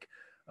 problematic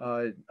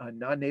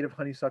non-native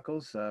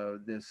honeysuckles.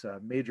 This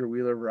major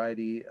wheeler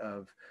variety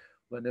of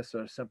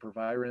Lanissa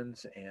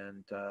sempervirens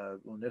and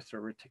Lanissa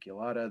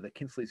reticulata, the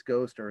Kinsley's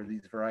ghost, are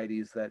these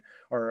varieties that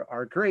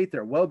are great.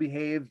 They're well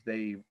behaved.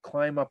 They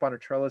climb up on a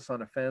trellis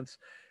on a fence,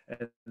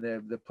 and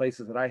the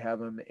places that I have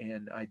them,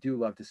 and I do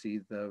love to see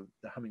the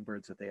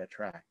hummingbirds that they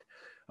attract.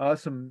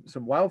 Some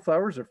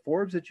wildflowers or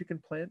forbs that you can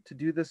plant to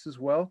do this as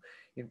well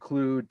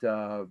include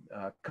a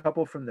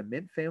couple from the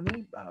mint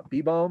family,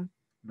 bee balm,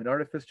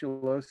 Monarda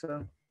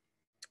fistulosa,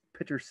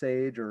 pitcher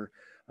sage, or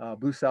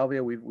blue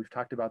salvia. We've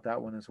talked about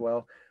that one as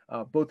well.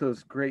 Both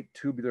those great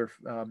tubular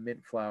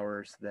mint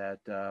flowers that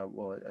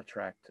will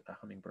attract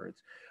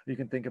hummingbirds. You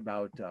can think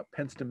about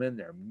penstemon.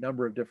 There are a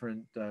number of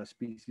different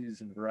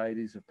species and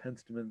varieties of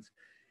penstemons.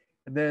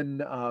 And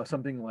then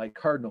something like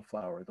cardinal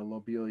flower, the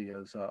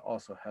lobelias,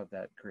 also have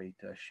that great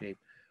shape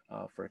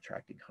for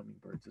attracting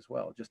hummingbirds as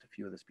well. Just a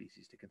few of the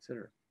species to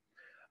consider.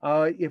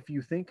 If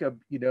you think of,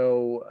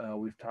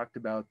 we've talked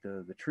about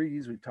the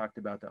trees, we've talked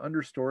about the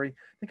understory,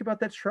 think about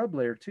that shrub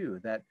layer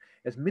too, that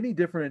as many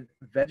different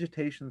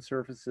vegetation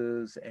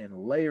surfaces and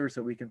layers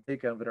that we can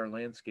think of in our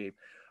landscape,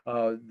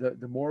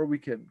 the more we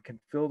can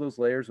fill those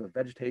layers with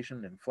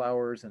vegetation and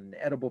flowers and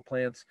edible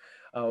plants,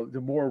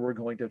 the more we're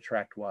going to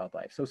attract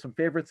wildlife. So some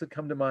favorites that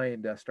come to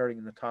mind, starting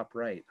in the top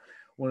right.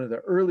 One of the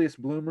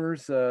earliest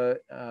bloomers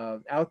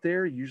out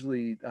there,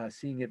 usually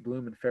seeing it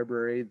bloom in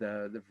February,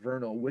 the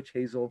vernal witch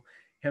hazel,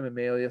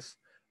 Hemimalius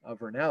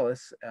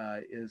vernalis,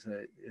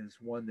 is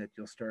one that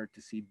you'll start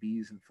to see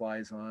bees and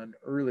flies on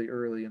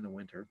early in the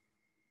winter.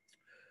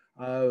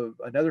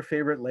 Another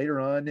favorite later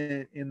on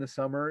in the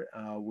summer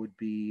would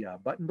be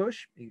buttonbush.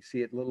 You can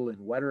see it little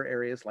in wetter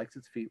areas, likes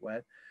its feet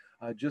wet.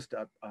 Just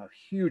a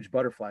huge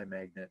butterfly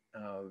magnet,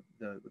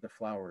 the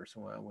flowers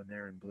when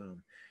they're in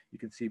bloom. You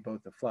can see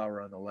both the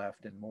flower on the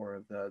left and more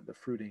of the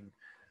fruiting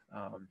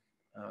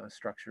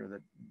structure,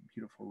 that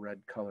beautiful red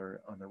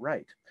color on the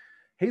right.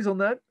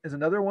 Hazelnut is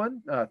another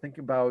one. Think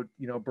about,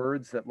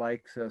 birds that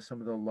like some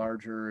of the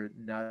larger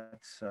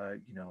nuts,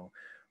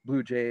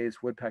 blue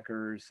jays,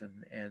 woodpeckers,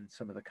 and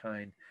some of the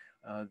kind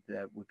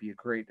that would be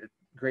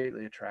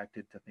greatly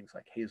attracted to things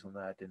like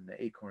hazelnut and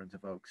the acorns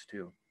of oaks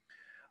too.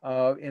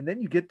 And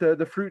then you get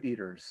the fruit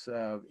eaters,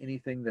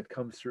 anything that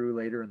comes through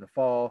later in the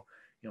fall.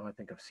 I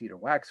think of cedar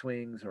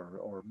waxwings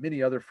or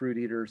many other fruit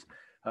eaters.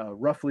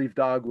 Rough-leaf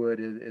dogwood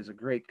is a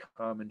great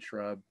common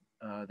shrub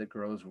that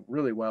grows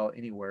really well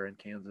anywhere in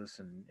Kansas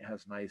and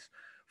has nice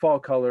fall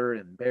color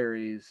and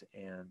berries.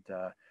 And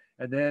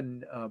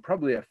then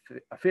probably a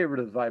favorite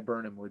of the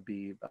viburnum would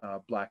be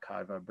black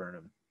cod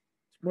viburnum.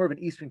 It's more of an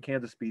eastern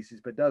Kansas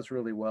species, but does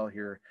really well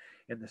here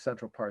in the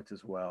central parts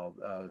as well.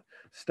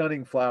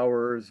 Stunning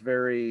flowers,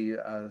 very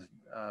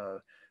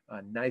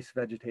nice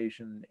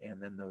vegetation,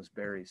 and then those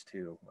berries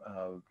too.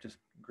 Just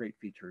great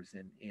features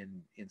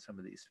in some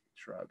of these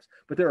shrubs.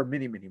 But there are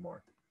many, many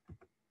more.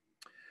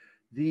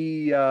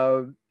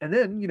 And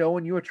then,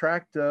 when you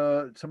attract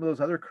some of those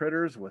other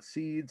critters with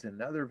seeds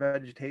and other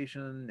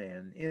vegetation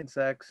and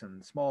insects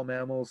and small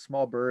mammals,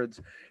 small birds,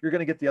 you're going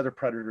to get the other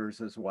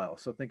predators as well.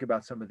 So think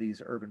about some of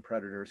these urban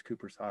predators: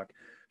 Cooper's hawk,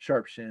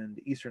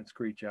 sharp-shinned, eastern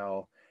screech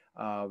owl.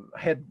 I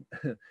had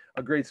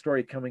a great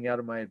story coming out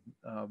of my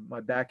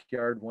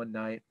backyard one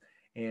night,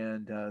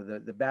 and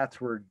the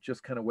bats were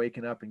just kind of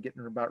waking up and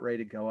getting about ready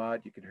to go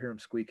out. You could hear them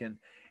squeaking,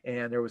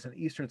 and there was an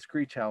eastern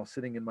screech owl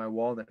sitting in my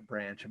walnut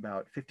branch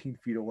about 15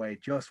 feet away,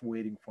 just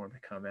waiting for him to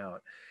come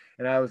out.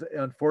 And I was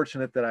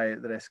unfortunate that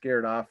I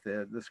scared off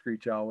the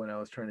screech owl when I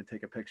was trying to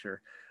take a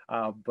picture.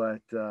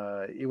 But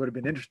it would have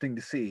been interesting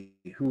to see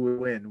who would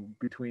win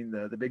between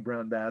the big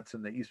brown bats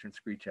and the eastern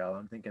screech owl.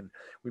 I'm thinking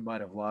we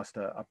might have lost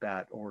a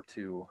bat or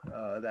two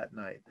that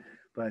night.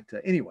 But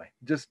anyway,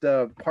 just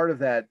part of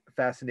that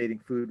fascinating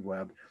food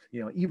web.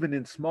 Even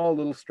in small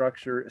little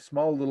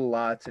small little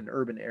lots in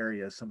urban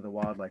areas, some of the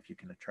wildlife you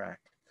can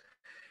attract.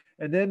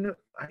 And then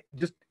I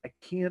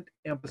can't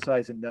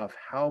emphasize enough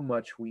how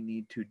much we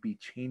need to be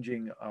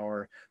changing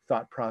our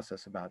thought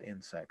process about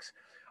insects.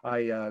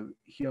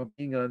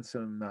 Being on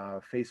some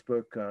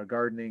Facebook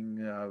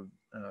gardening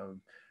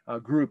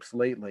groups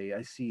lately,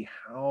 I see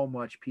how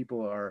much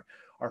people are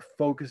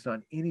focused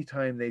on any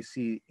time they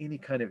see any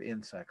kind of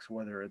insects,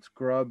 whether it's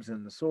grubs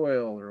in the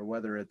soil or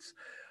whether it's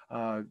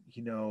a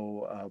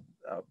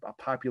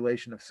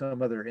population of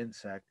some other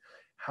insect.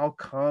 How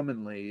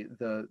commonly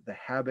the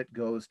habit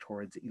goes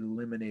towards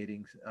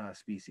eliminating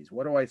species.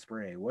 What do I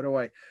spray?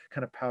 What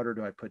kind of powder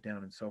do I put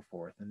down, and so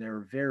forth? And there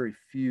are very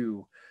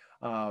few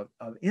of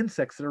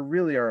insects that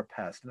really are a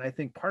pest. And I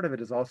think part of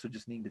it is also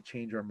just needing to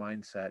change our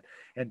mindset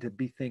and to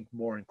think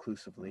more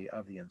inclusively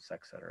of the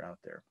insects that are out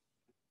there.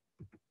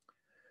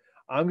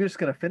 I'm just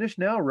going to finish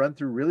now, run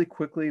through really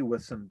quickly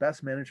with some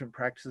best management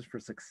practices for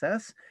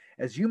success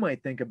as you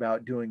might think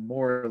about doing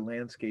more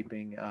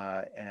landscaping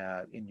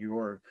in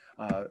your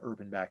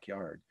urban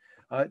backyard.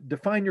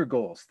 Define your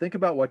goals. Think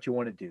about what you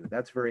want to do.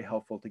 That's very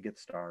helpful to get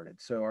started.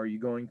 So are you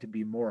going to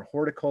be more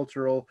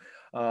horticultural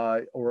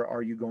or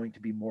are you going to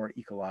be more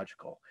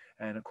ecological?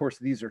 And of course,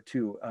 these are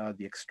two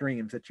the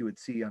extremes that you would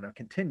see on a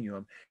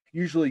continuum.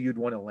 Usually you'd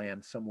want to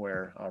land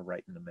somewhere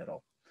right in the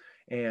middle.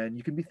 And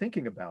you can be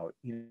thinking about,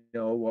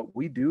 what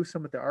we do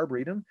some at the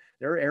Arboretum.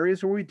 There are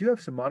areas where we do have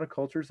some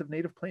monocultures of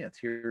native plants.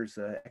 Here's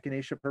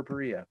Echinacea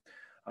purpurea.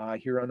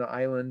 Here on the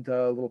island,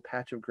 a little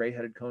patch of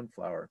gray-headed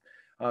coneflower.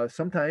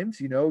 Sometimes,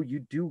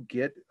 you do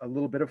get a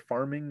little bit of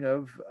farming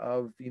of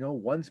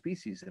one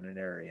species in an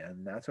area,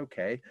 and that's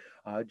okay.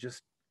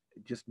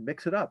 Just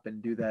mix it up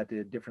and do that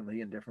differently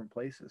in different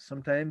places.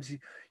 Sometimes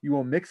you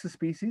will mix the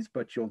species,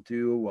 but you'll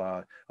do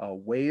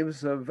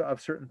waves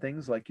of certain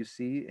things like you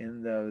see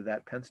in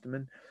that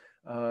Penstemon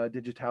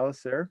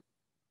digitalis there,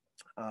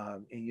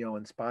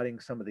 and spotting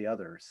some of the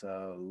others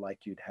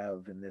like you'd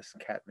have in this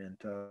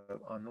catmint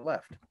on the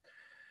left.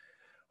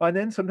 And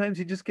then sometimes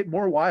you just get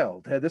more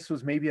wild. This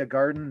was maybe a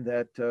garden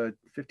that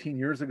 15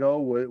 years ago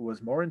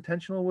was more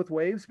intentional with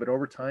waves, but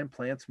over time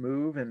plants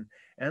move, and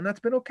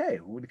that's been okay.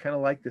 We'd kind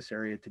of like this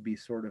area to be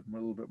sort of a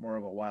little bit more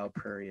of a wild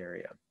prairie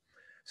area.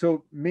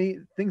 So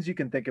things you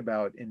can think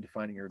about in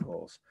defining your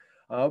goals.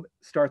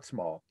 Start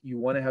small. You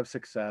want to have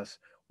success.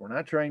 We're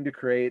not trying to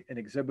create an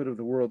exhibit of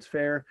the World's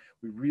Fair.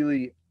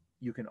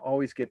 You can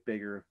always get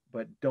bigger,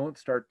 but don't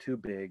start too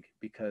big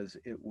because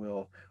it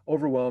will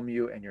overwhelm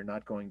you and you're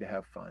not going to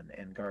have fun.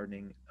 And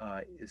gardening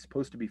is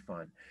supposed to be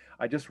fun.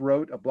 I just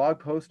wrote a blog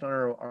post on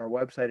our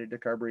website at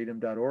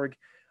dickarboretum.org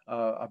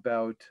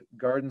about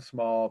garden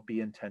small,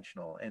 be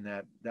intentional. And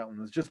that one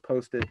was just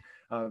posted.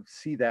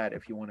 See that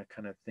if you want to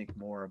kind of think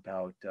more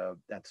about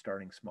that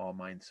starting small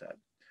mindset.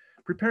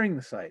 Preparing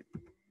the site.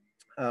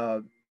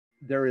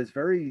 There is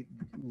very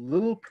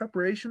little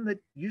preparation that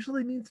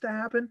usually needs to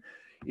happen.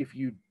 If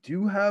you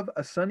do have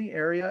a sunny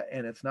area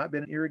and it's not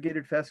been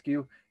irrigated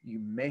fescue, you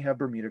may have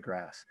Bermuda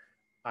grass.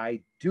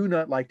 I do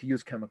not like to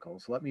use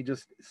chemicals. Let me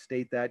just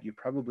state that. You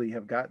probably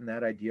have gotten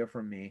that idea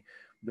from me.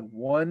 The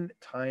one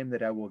time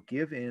that I will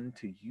give in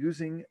to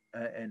using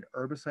an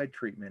herbicide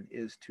treatment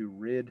is to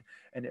rid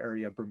an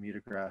area of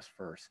Bermuda grass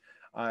first.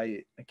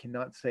 I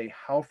cannot say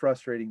how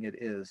frustrating it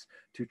is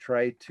to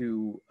try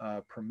to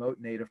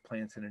promote native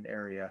plants in an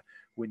area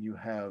when you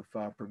have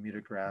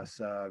Bermuda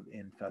grass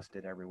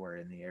infested everywhere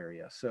in the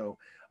area. So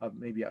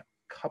maybe a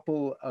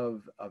couple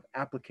of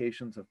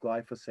applications of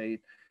glyphosate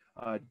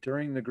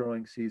during the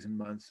growing season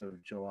months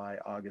of July,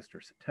 August,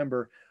 or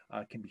September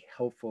can be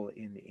helpful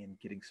in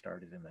getting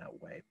started in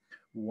that way.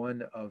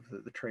 One of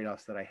the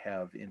trade-offs that I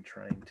have in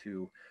trying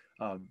to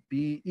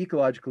be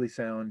ecologically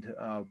sound,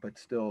 but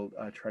still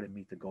try to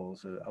meet the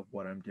goals of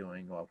what I'm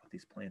doing with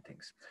these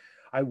plantings.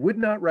 I would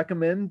not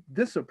recommend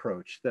this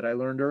approach that I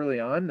learned early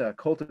on.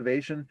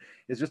 Cultivation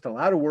is just a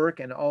lot of work,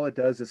 and all it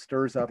does is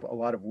stirs up a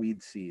lot of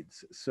weed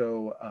seeds.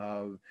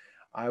 So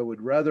I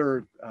would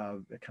rather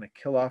kind of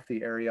kill off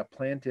the area,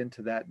 plant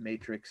into that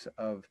matrix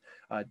of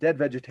dead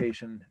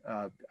vegetation.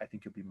 I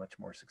think you'll be much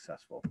more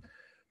successful.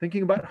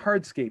 Thinking about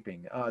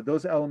hardscaping,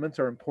 those elements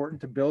are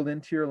important to build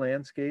into your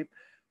landscape.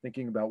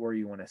 Thinking about where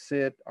you want to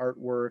sit,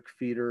 artwork,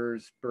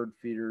 feeders, bird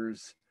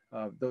feeders,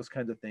 those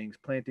kinds of things,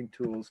 planting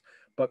tools.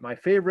 But my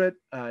favorite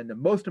and the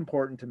most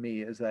important to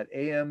me is that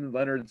AM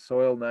Leonard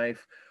soil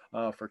knife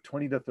for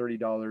 $20 to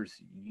 $30.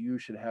 You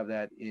should have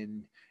that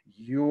in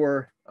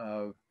your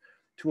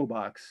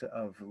toolbox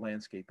of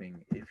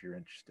landscaping if you're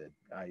interested.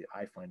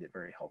 I find it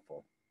very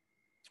helpful.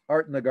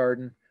 Art in the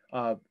garden.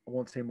 I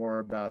won't say more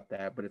about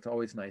that, but it's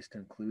always nice to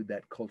include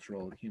that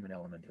cultural human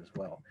element as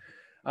well.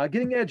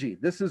 Getting edgy.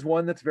 This is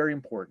one that's very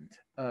important.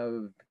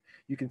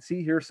 You can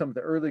see here some of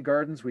the early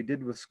gardens we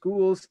did with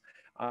schools.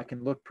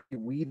 Can look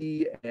pretty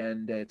weedy,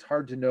 and it's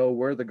hard to know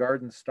where the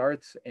garden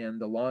starts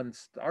and the lawn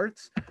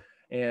starts.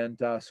 And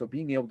so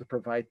being able to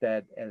provide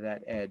that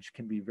edge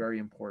can be very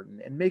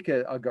important and make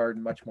a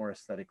garden much more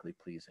aesthetically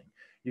pleasing.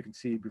 You can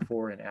see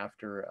before and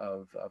after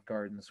of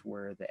gardens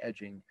where the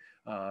edging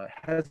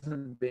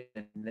hasn't been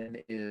and then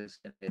is,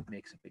 and it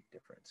makes a big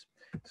difference.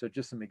 So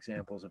just some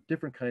examples of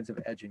different kinds of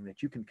edging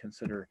that you can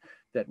consider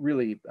that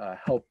really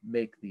help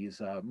make these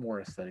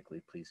more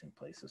aesthetically pleasing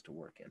places to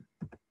work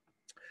in.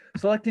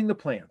 Selecting the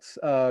plants.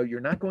 You're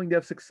not going to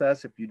have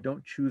success if you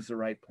don't choose the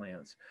right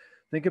plants.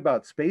 Think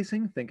about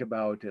spacing. Think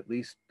about at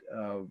least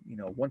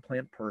one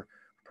plant per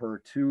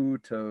 2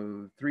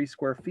 to 3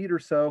 square feet or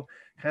so.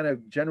 Kind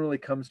of generally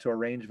comes to a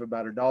range of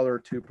about $1 or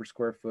 $2 per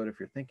square foot if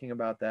you're thinking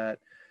about that.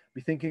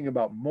 Be thinking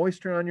about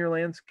moisture on your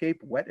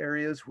landscape. Wet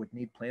areas would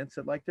need plants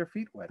that like their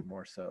feet wet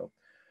more so.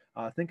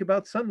 Think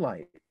about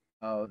sunlight.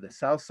 The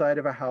south side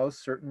of a house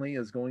certainly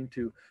is going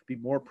to be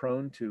more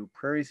prone to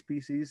prairie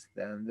species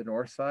than the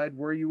north side,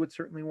 where you would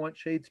certainly want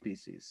shade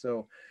species.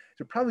 So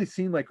it probably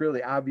seem like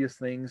really obvious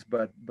things,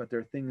 but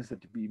they're things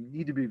that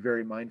need to be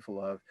very mindful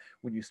of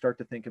when you start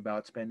to think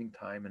about spending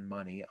time and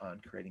money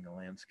on creating a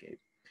landscape.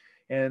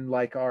 And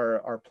like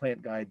our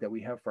plant guide that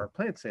we have for our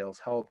plant sales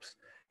helps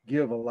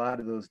give a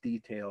lot of those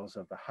details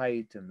of the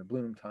height and the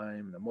bloom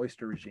time, the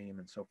moisture regime,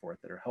 and so forth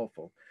that are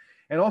helpful.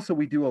 And also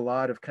we do a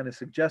lot of kind of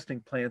suggesting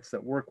plants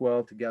that work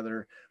well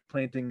together,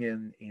 planting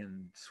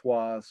in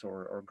swaths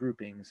or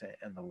groupings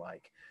and the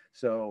like.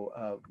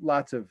 So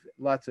lots of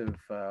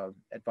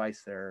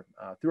advice there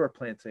through our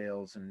plant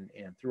sales and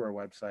through our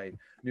website,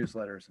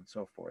 newsletters, and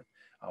so forth.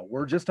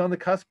 We're just on the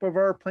cusp of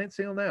our plant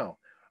sale now.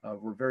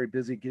 We're very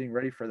busy getting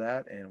ready for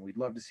that, and we'd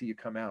love to see you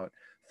come out.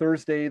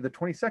 Thursday, the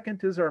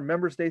 22nd is our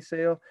Members Day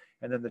sale,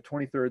 and then the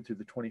 23rd through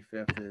the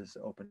 25th is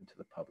open to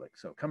the public.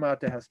 So come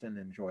out to Hesston and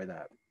enjoy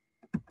that.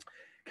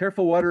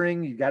 Careful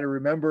watering. You got to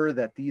remember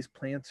that these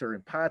plants are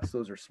in pots.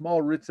 Those are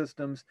small root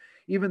systems.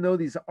 Even though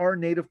these are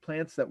native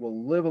plants that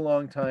will live a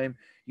long time,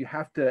 you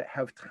have to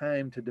have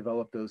time to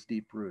develop those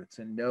deep roots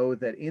and know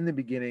that in the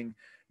beginning,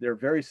 they're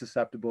very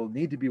susceptible,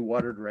 need to be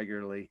watered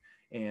regularly,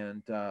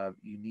 and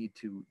you need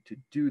to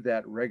do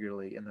that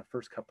regularly in the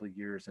first couple of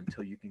years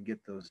until you can get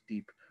those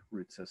deep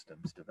root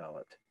systems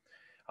developed.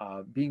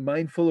 Being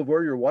mindful of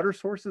where your water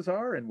sources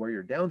are and where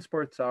your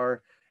downspouts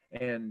are,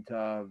 and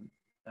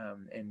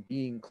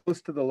being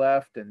close to the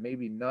left and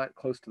maybe not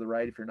close to the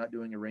right if you're not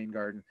doing a rain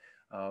garden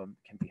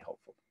can be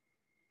helpful.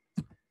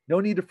 No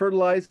need to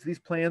fertilize. These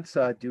plants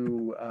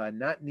do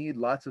not need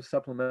lots of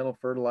supplemental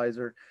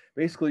fertilizer.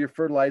 Basically, you're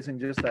fertilizing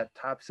just that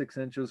top 6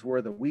 inches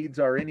where the weeds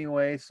are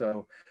anyway,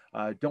 so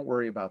don't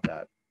worry about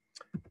that.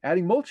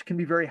 Adding mulch can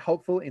be very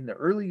helpful in the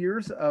early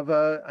years of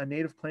a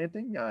native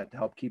planting to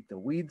help keep the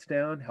weeds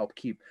down, help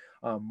keep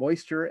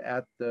moisture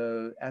at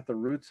the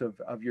roots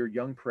of your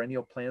young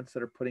perennial plants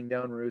that are putting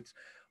down roots.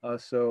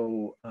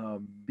 So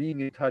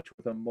being in touch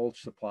with a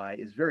mulch supply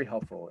is very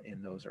helpful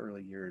in those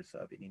early years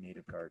of any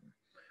native garden.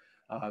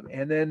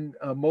 And then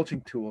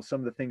mulching tools,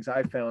 some of the things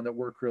I found that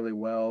work really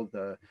well,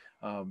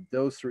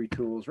 those 3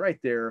 tools right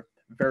there,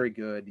 very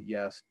good.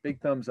 Yes, big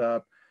thumbs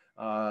up.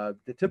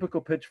 The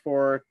typical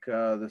pitchfork,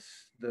 the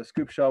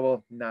scoop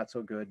shovel, not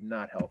so good,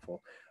 not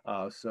helpful.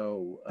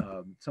 So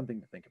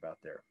something to think about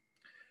there.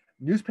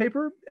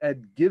 Newspaper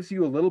gives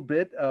you a little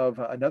bit of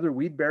another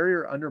weed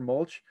barrier under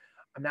mulch.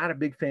 I'm not a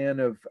big fan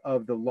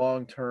of the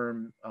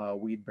long-term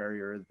weed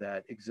barrier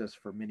that exists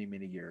for many,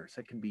 many years.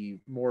 It can be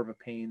more of a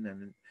pain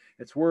than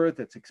it's worth.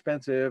 It's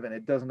expensive, and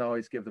it doesn't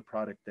always give the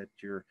product that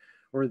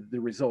or the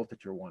result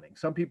that you're wanting.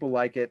 Some people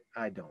like it.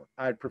 I don't.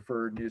 I'd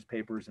prefer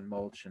newspapers and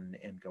mulch and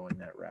going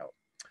that route.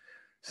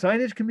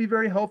 Signage can be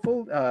very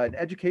helpful. An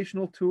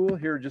educational tool.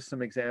 Here are just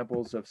some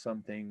examples of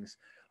some things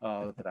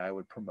that I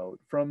would promote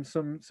from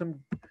some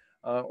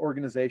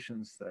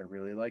organizations that I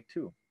really like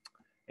too.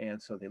 And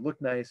so they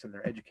look nice and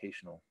they're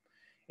educational.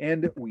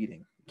 And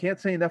weeding. Can't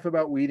say enough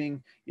about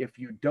weeding. If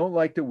you don't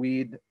like to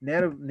weed,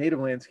 native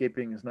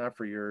landscaping is not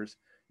for yours,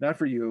 not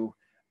for you.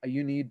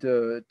 You need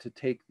to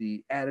take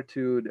the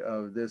attitude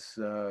of this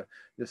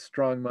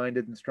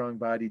strong-minded and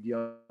strong-bodied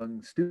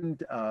young student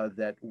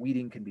that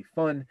weeding can be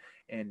fun,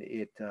 and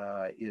it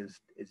is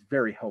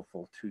very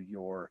helpful to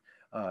your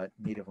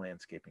native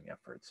landscaping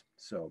efforts.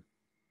 So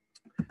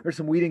there's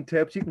some weeding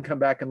tips. You can come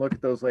back and look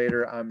at those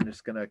later. I'm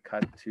just going to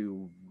cut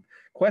to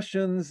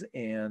questions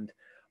and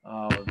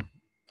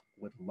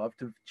would love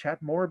to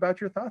chat more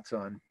about your thoughts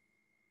on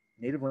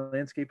native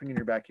landscaping in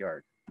your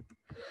backyard.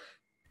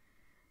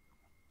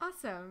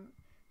 Awesome.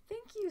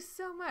 Thank you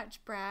so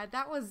much, Brad.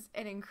 That was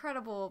an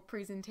incredible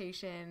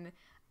presentation.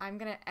 I'm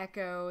going to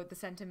echo the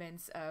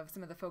sentiments of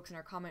some of the folks in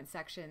our comment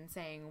section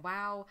saying,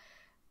 wow,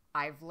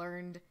 I've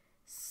learned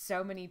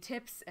so many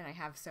tips and I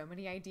have so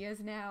many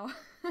ideas now.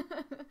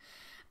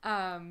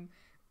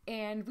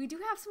 And we do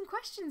have some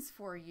questions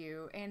for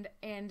you,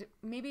 and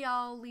maybe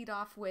I'll lead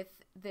off with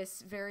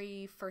this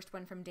very first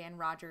one from Dan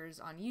Rogers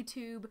on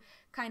YouTube,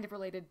 kind of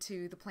related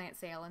to the plant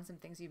sale and some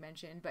things you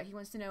mentioned, but he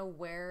wants to know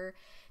where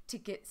to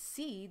get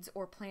seeds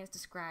or plants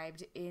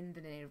described in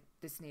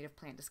this native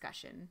plant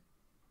discussion.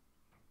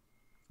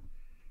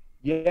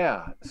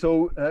 Yeah,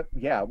 so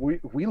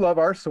we love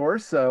our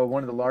source,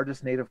 one of the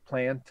largest native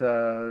plant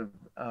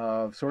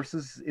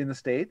sources in the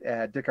state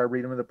at Dyck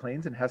Arboretum of the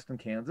Plains in Hesston,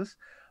 Kansas.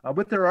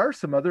 But there are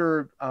some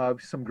other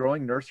some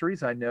growing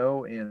nurseries I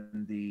know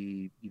in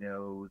the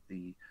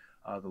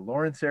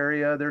Lawrence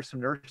area. There's some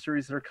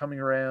nurseries that are coming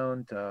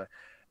around,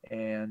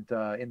 and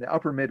in the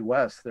upper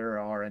Midwest there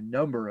are a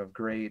number of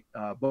great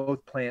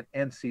both plant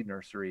and seed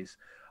nurseries.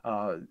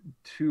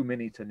 Too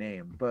many to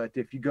name, but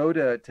if you go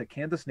to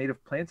Kansas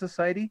Native Plant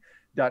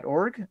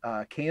Society.org,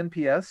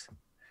 KNPS,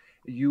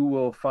 you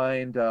will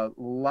find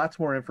lots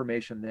more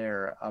information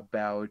there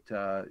about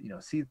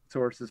seed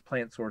sources,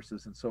 plant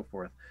sources, and so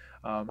forth.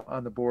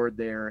 On the board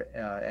there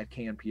at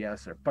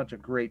KNPS, there are a bunch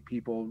of great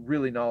people,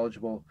 really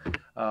knowledgeable,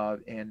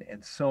 and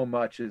so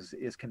much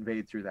is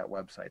conveyed through that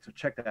website. So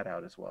check that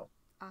out as well.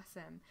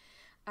 Awesome.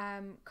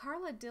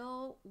 Carla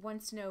Dill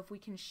wants to know if we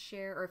can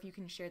share, or if you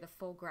can share the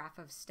full graph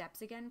of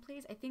steps again,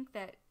 please. I think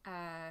that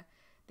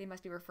they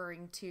must be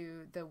referring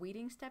to the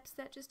weeding steps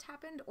that just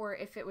happened, or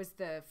if it was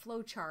the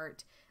flow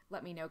chart,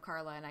 let me know,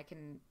 Carla, and I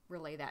can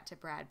relay that to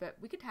Brad. But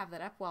we could have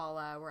that up while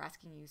we're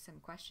asking you some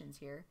questions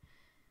here.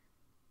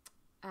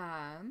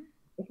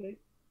 Okay.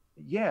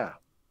 Yeah.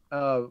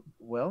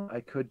 Well,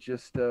 I could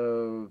just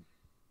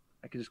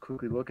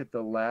quickly look at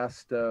the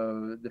last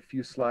the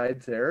few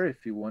slides there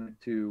if you wanted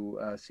to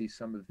see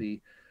some of the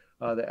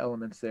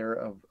elements there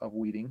of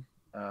weeding.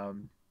 I'll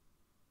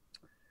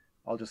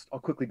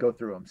quickly go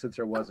through them since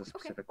there was a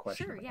specific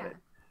question. Sure,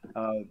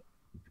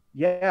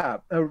 yeah.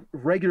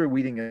 Regular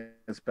weeding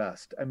is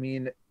best. I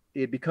mean,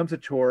 it becomes a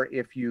chore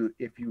if you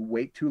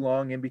wait too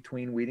long in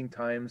between weeding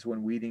times.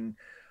 When weeding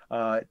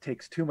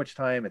takes too much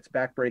time, it's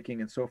backbreaking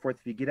and so forth.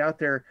 If you get out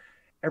there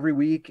every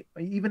week,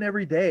 even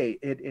every day,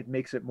 it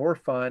makes it more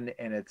fun,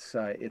 and it's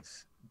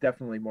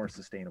definitely more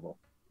sustainable.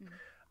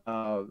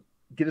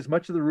 Get as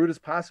much of the root as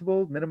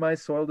possible,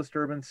 minimize soil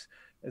disturbance.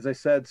 As I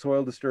said,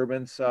 soil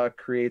disturbance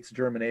creates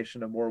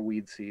germination of more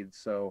weed seeds,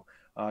 so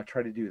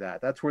try to do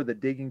that. That's where the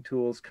digging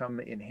tools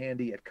come in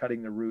handy at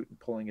cutting the root and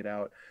pulling it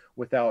out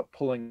without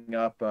pulling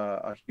up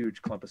a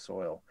huge clump of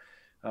soil.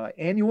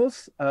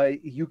 Annuals,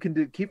 you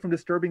can keep from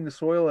disturbing the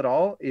soil at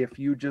all if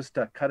you just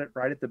cut it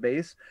right at the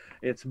base.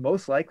 It's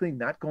most likely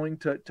not going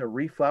to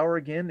reflower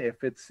again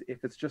if it's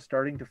just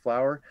starting to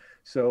flower.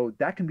 So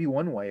that can be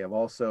one way of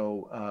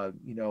also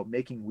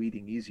making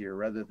weeding easier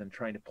rather than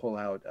trying to pull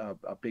out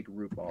a big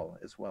root ball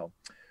as well.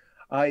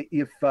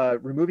 If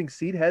removing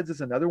seed heads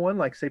is another one,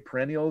 like say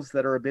perennials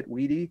that are a bit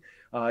weedy,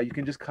 you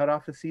can just cut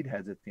off the seed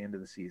heads at the end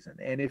of the season.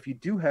 And if you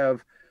do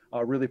have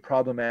really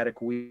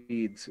problematic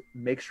weeds,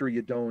 make sure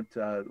you don't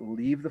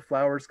leave the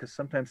flowers, because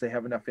sometimes they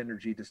have enough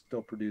energy to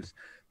still produce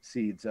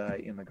seeds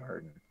in the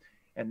garden.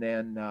 And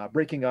then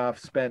breaking off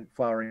spent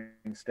flowering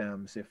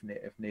stems if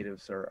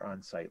natives are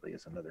unsightly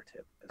is another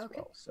tip as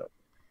well. So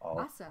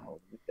awesome. I'll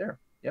leave it there.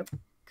 Yep.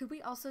 Could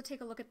we also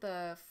take a look at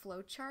the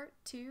flow chart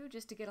too,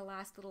 just to get a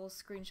last little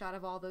screenshot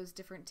of all those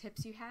different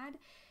tips you had?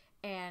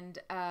 And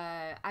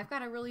I've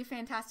got a really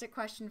fantastic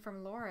question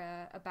from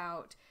Laura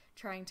about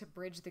trying to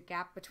bridge the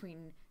gap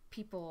between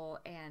people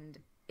and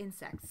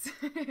insects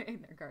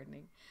in their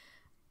gardening.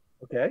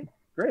 Okay,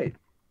 great.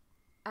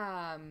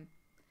 I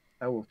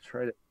will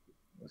try to.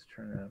 Let's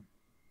try to.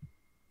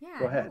 Yeah,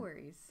 go ahead. No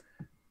worries.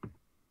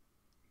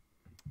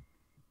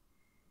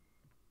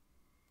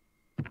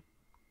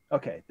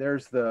 Okay,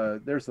 there's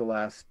the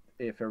last.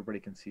 If everybody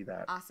can see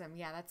that. Awesome.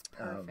 Yeah, that's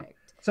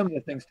perfect. Some of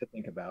the things to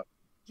think about.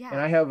 Yeah.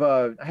 And I have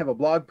a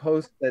blog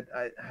post that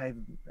I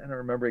don't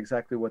remember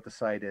exactly what the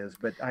site is,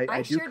 but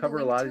I do cover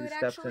a lot of these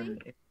steps in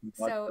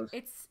blog posts.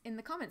 It's in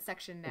the comment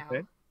section now.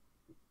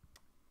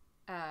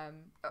 Okay.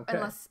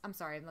 Unless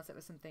it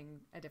was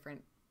a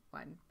different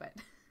one, but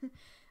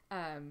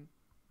yeah.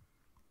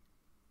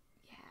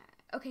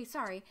 Okay,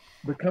 sorry.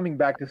 But coming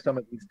back to some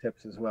of these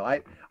tips as well,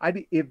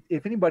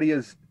 if anybody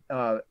is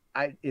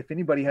if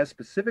anybody has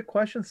specific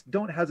questions,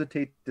 don't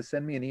hesitate to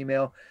send me an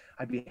email.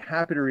 I'd be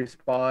happy to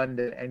respond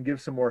and give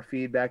some more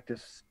feedback to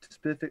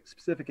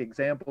specific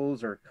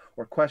examples or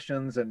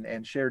questions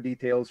and share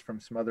details from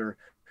some other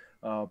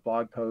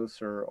blog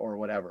posts or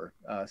whatever.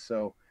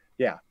 So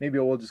yeah, maybe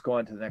we'll just go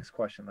on to the next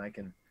question. I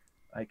can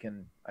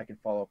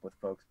follow up with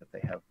folks if they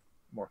have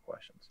more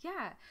questions.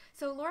 Yeah.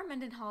 So Laura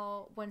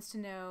Mendenhall wants to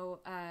know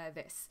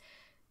this.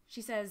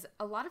 She says,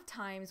 a lot of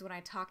times when I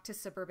talk to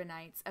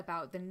suburbanites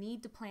about the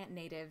need to plant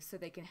natives so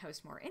they can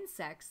host more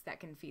insects that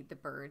can feed the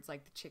birds,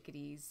 like the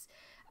chickadees,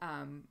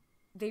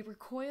 they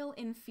recoil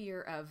in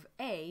fear of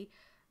A,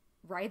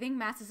 writhing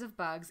masses of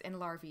bugs and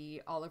larvae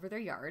all over their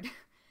yard,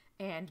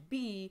 and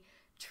B,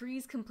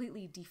 trees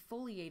completely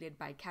defoliated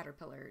by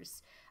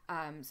caterpillars.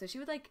 So she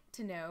would like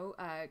to know,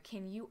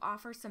 can you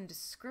offer some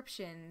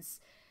descriptions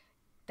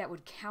that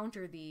would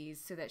counter these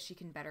so that she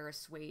can better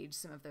assuage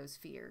some of those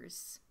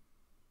fears?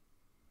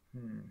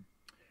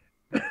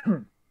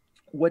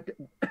 What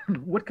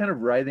what kind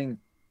of writhing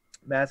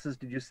masses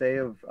did you say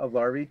of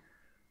larvae?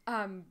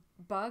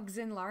 Bugs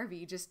and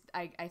larvae, just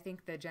I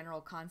think the general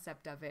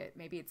concept of it,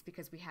 maybe it's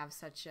because we have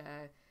such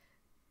a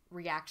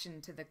reaction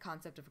to the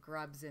concept of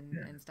grubs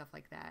and stuff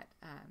like that.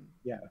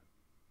 Yeah.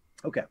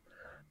 Okay.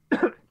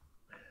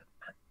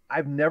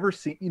 I've never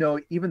seen,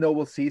 even though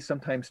we'll see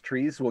sometimes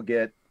trees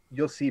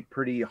you'll see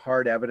pretty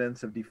hard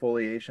evidence of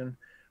defoliation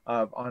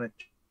on a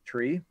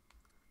tree.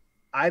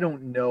 I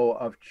don't know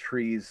of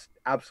trees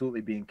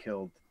absolutely being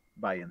killed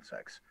by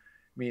insects.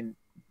 I mean,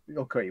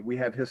 okay, we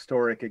have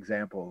historic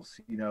examples,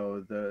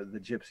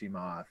 the gypsy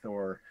moth,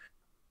 or,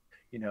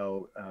 you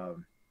know,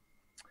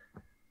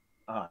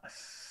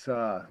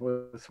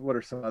 what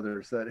are some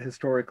others that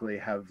historically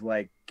have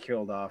like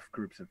killed off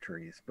groups of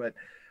trees? But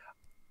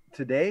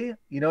today,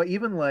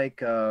 even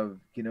like,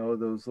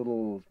 those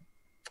little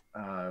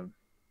tent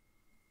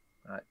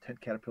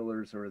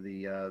caterpillars, or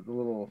the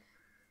little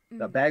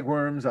the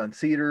bagworms on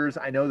cedars,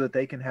 I know that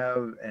they can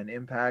have an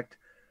impact,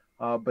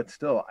 but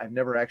still, I've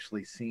never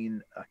actually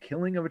seen a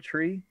killing of a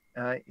tree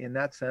in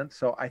that sense.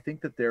 So I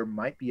think that there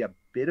might be a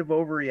bit of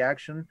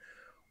overreaction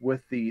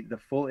with the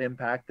full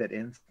impact that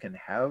insects can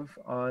have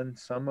on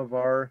some of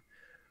our,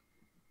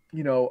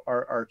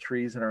 our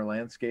trees and our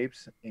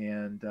landscapes.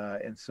 And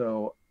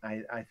so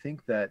I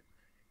think that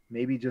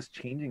maybe just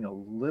changing a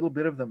little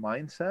bit of the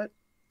mindset,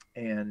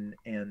 and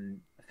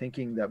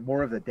thinking that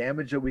more of the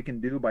damage that we can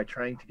do by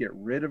trying to get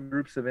rid of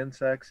groups of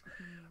insects,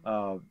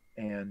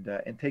 and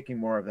taking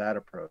more of that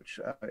approach.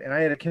 And I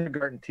had a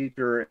kindergarten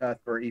teacher at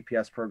our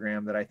EPS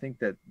program that I think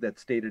that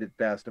stated it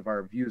best of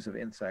our views of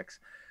insects.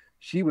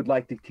 She would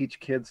like to teach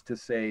kids to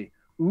say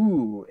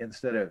 "ooh"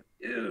 instead of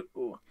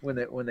 "ew"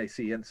 when they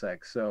see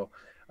insects. So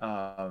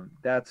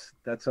that's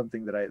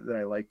something that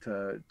I like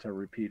to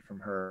repeat from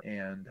her,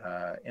 and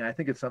I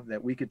think it's something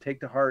that we could take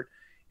to heart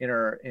in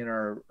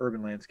our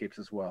urban landscapes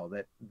as well,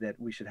 that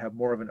we should have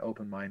more of an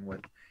open mind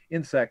with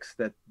insects,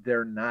 that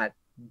they're not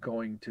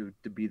going to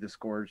be the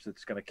scourge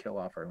that's going to kill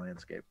off our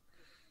landscape.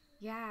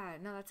 Yeah,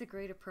 no, that's a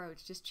great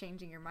approach. Just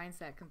changing your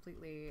mindset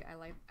completely.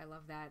 I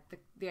love that.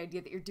 The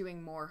idea that you're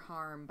doing more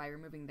harm by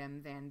removing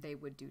them than they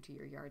would do to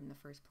your yard in the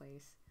first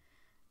place.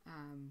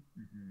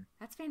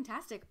 That's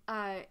fantastic.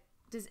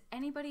 Does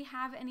anybody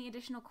have any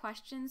additional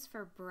questions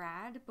for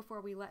Brad before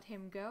we let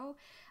him go?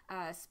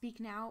 Speak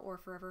now or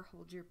forever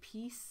hold your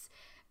peace.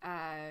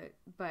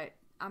 But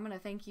I'm going to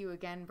thank you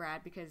again,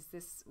 Brad, because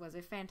this was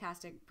a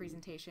fantastic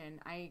presentation.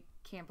 I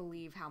can't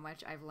believe how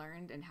much I've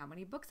learned and how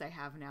many books I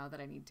have now that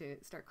I need to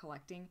start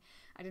collecting.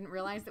 I didn't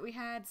realize that we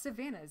had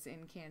savannas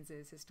in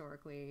Kansas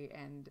historically,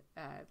 and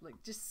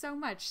like just so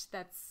much.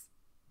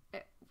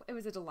 It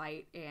was a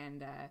delight,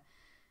 and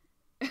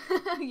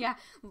yeah.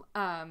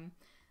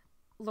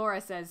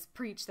 Laura says,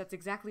 "Preach, that's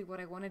exactly what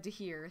I wanted to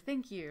hear.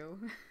 Thank you."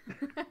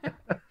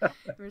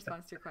 In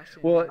response to your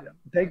question. Well,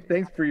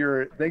 thanks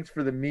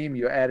for the meme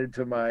you added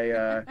to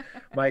my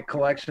my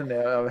collection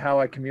of how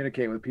I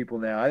communicate with people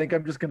now. I think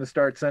I'm just going to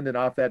start sending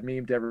off that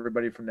meme to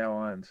everybody from now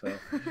on. So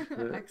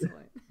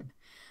excellent.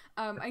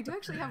 I do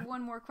actually have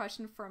one more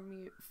question from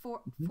you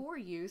for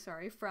you.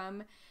 Sorry,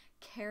 from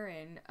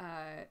Karen.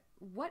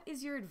 What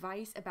is your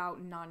advice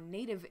about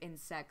non-native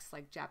insects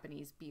like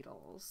Japanese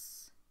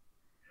beetles?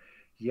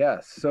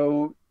 Yes,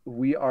 so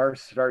we are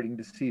starting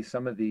to see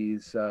some of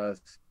these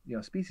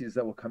species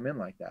that will come in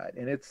like that,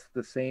 and it's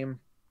the same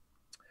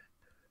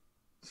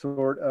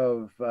sort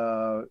of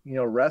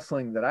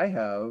wrestling that I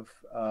have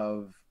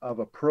of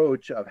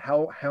approach of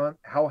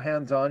how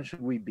hands-on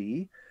should we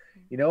be,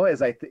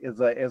 as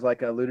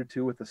like I alluded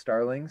to with the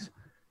starlings,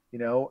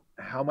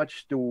 how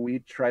much do we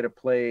try to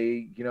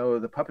play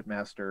the puppet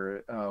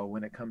master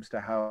when it comes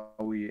to how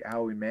we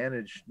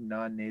manage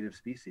non-native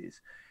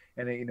species.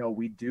 And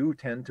we do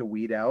tend to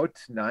weed out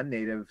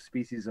non-native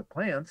species of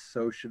plants.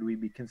 So should we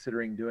be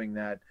considering doing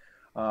that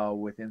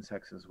with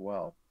insects as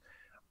well?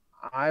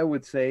 I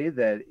would say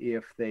that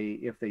if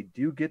they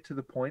do get to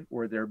the point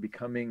where they're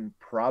becoming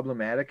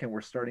problematic and we're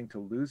starting to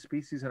lose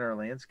species in our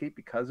landscape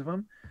because of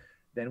them,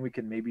 then we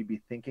can maybe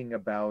be thinking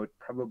about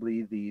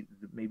probably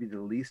maybe the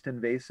least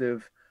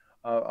invasive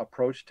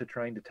approach to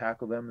trying to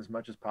tackle them as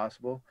much as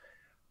possible.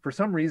 For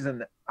some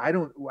reason, I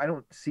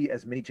don't see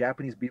as many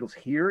Japanese beetles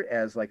here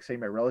as, like, say,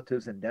 my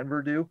relatives in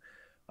Denver do.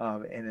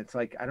 And it's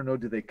like, I don't know,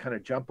 do they kind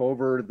of jump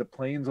over the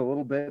plains a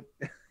little bit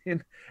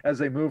as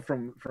they move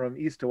from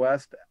east to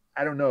west?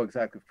 I don't know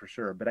exactly for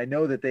sure, but I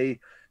know that they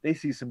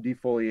see some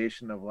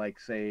defoliation of, like,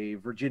 say,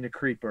 Virginia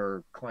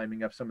creeper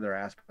climbing up some of their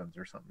aspens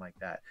or something like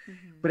that.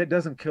 Mm-hmm. But it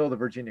doesn't kill the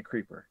Virginia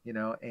creeper,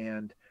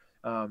 and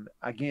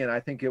again, I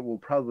think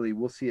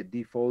we'll see it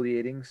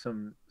defoliating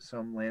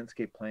some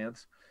landscape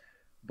plants,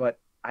 but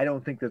I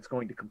don't think that's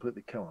going to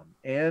completely kill them.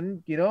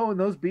 And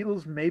those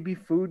beetles may be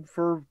food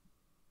for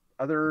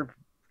other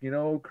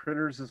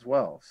critters as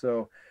well.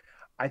 So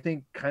I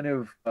think kind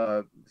of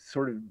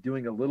sort of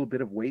doing a little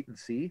bit of wait and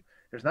see.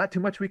 There's not too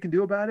much we can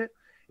do about it.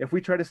 If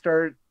we try to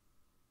start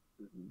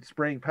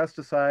spraying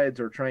pesticides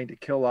or trying to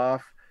kill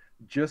off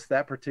just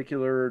that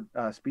particular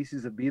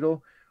species of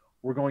beetle,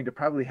 we're going to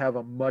probably have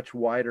a much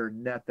wider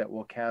net that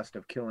we'll cast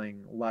of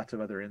killing lots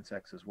of other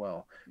insects as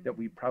well, that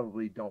we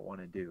probably don't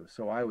want to do.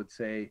 So I would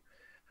say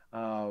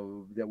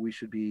that we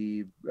should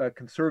be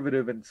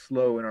conservative and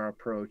slow in our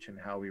approach and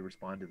how we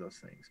respond to those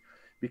things,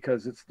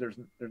 because there's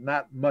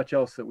not much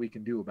else that we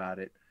can do about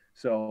it.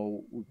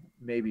 So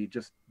maybe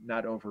just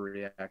not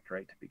overreact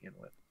right to begin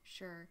with.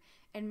 Sure.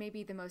 And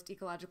maybe the most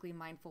ecologically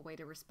mindful way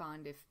to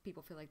respond, if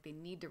people feel like they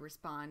need to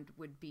respond,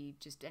 would be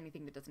just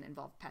anything that doesn't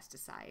involve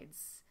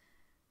pesticides,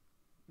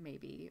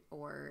 maybe.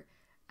 Or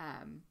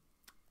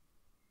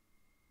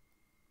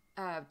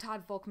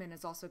Todd Volkman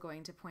is also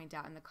going to point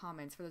out in the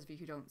comments, for those of you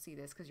who don't see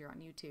this because you're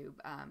on YouTube,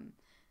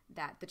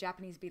 that the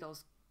Japanese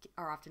beetles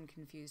are often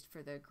confused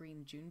for the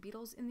green June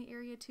beetles in the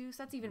area too.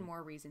 So that's even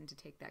more reason to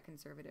take that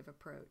conservative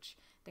approach.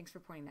 Thanks for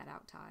pointing that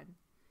out, Todd.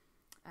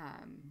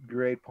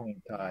 Great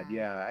point, Todd.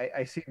 Yeah,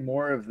 I see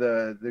more of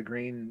the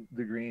green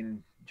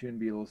June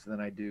beetles than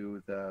I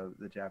do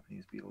the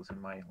Japanese beetles in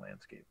my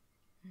landscape.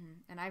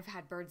 And I've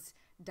had birds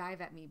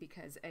dive at me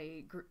because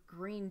a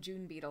green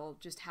June beetle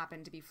just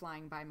happened to be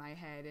flying by my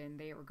head and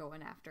they were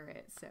going after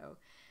it. So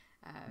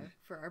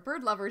for our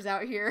bird lovers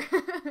out here,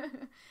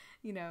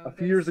 a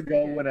few years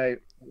ago when I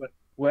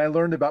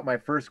learned about my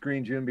first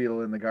green June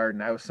beetle in the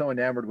garden, I was so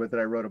enamored with it,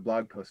 I wrote a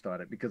blog post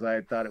on it because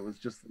I thought it was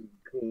just the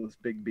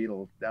coolest big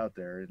beetle out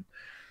there. And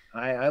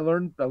I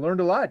learned a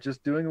lot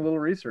just doing a little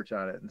research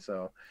on it. And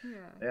so,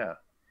 yeah.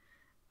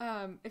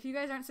 If you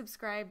guys aren't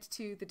subscribed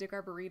to the Dyck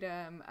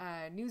Arboretum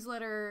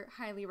newsletter,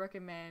 highly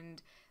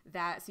recommend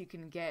that so you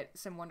can get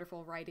some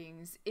wonderful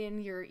writings in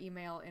your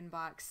email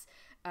inbox.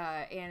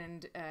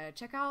 And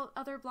check out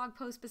other blog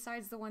posts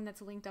besides the one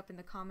that's linked up in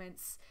the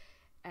comments.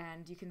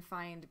 And you can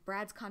find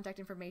Brad's contact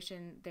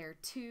information there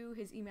too,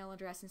 his email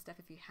address and stuff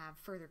if you have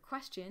further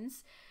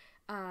questions.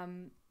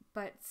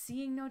 But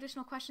seeing no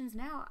additional questions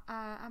now,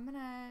 I'm going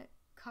to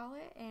call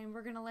it and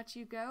we're going to let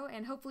you go.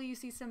 And hopefully you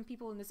see some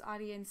people in this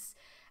audience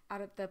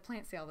out at the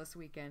plant sale this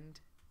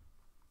weekend.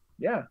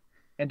 Yeah.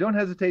 And don't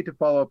hesitate to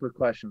follow up with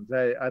questions.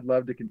 I'd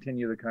love to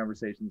continue the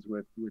conversations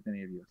with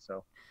any of you.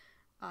 So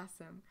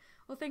awesome.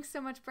 Well, thanks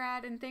so much,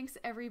 Brad. And thanks,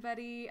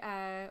 everybody.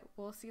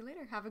 We'll see you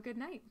later. Have a good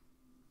night.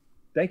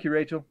 Thank you,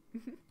 Rachel.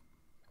 Okay,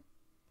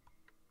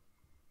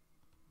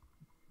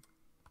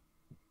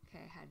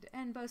 I had to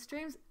end both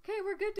streams. Okay, we're good.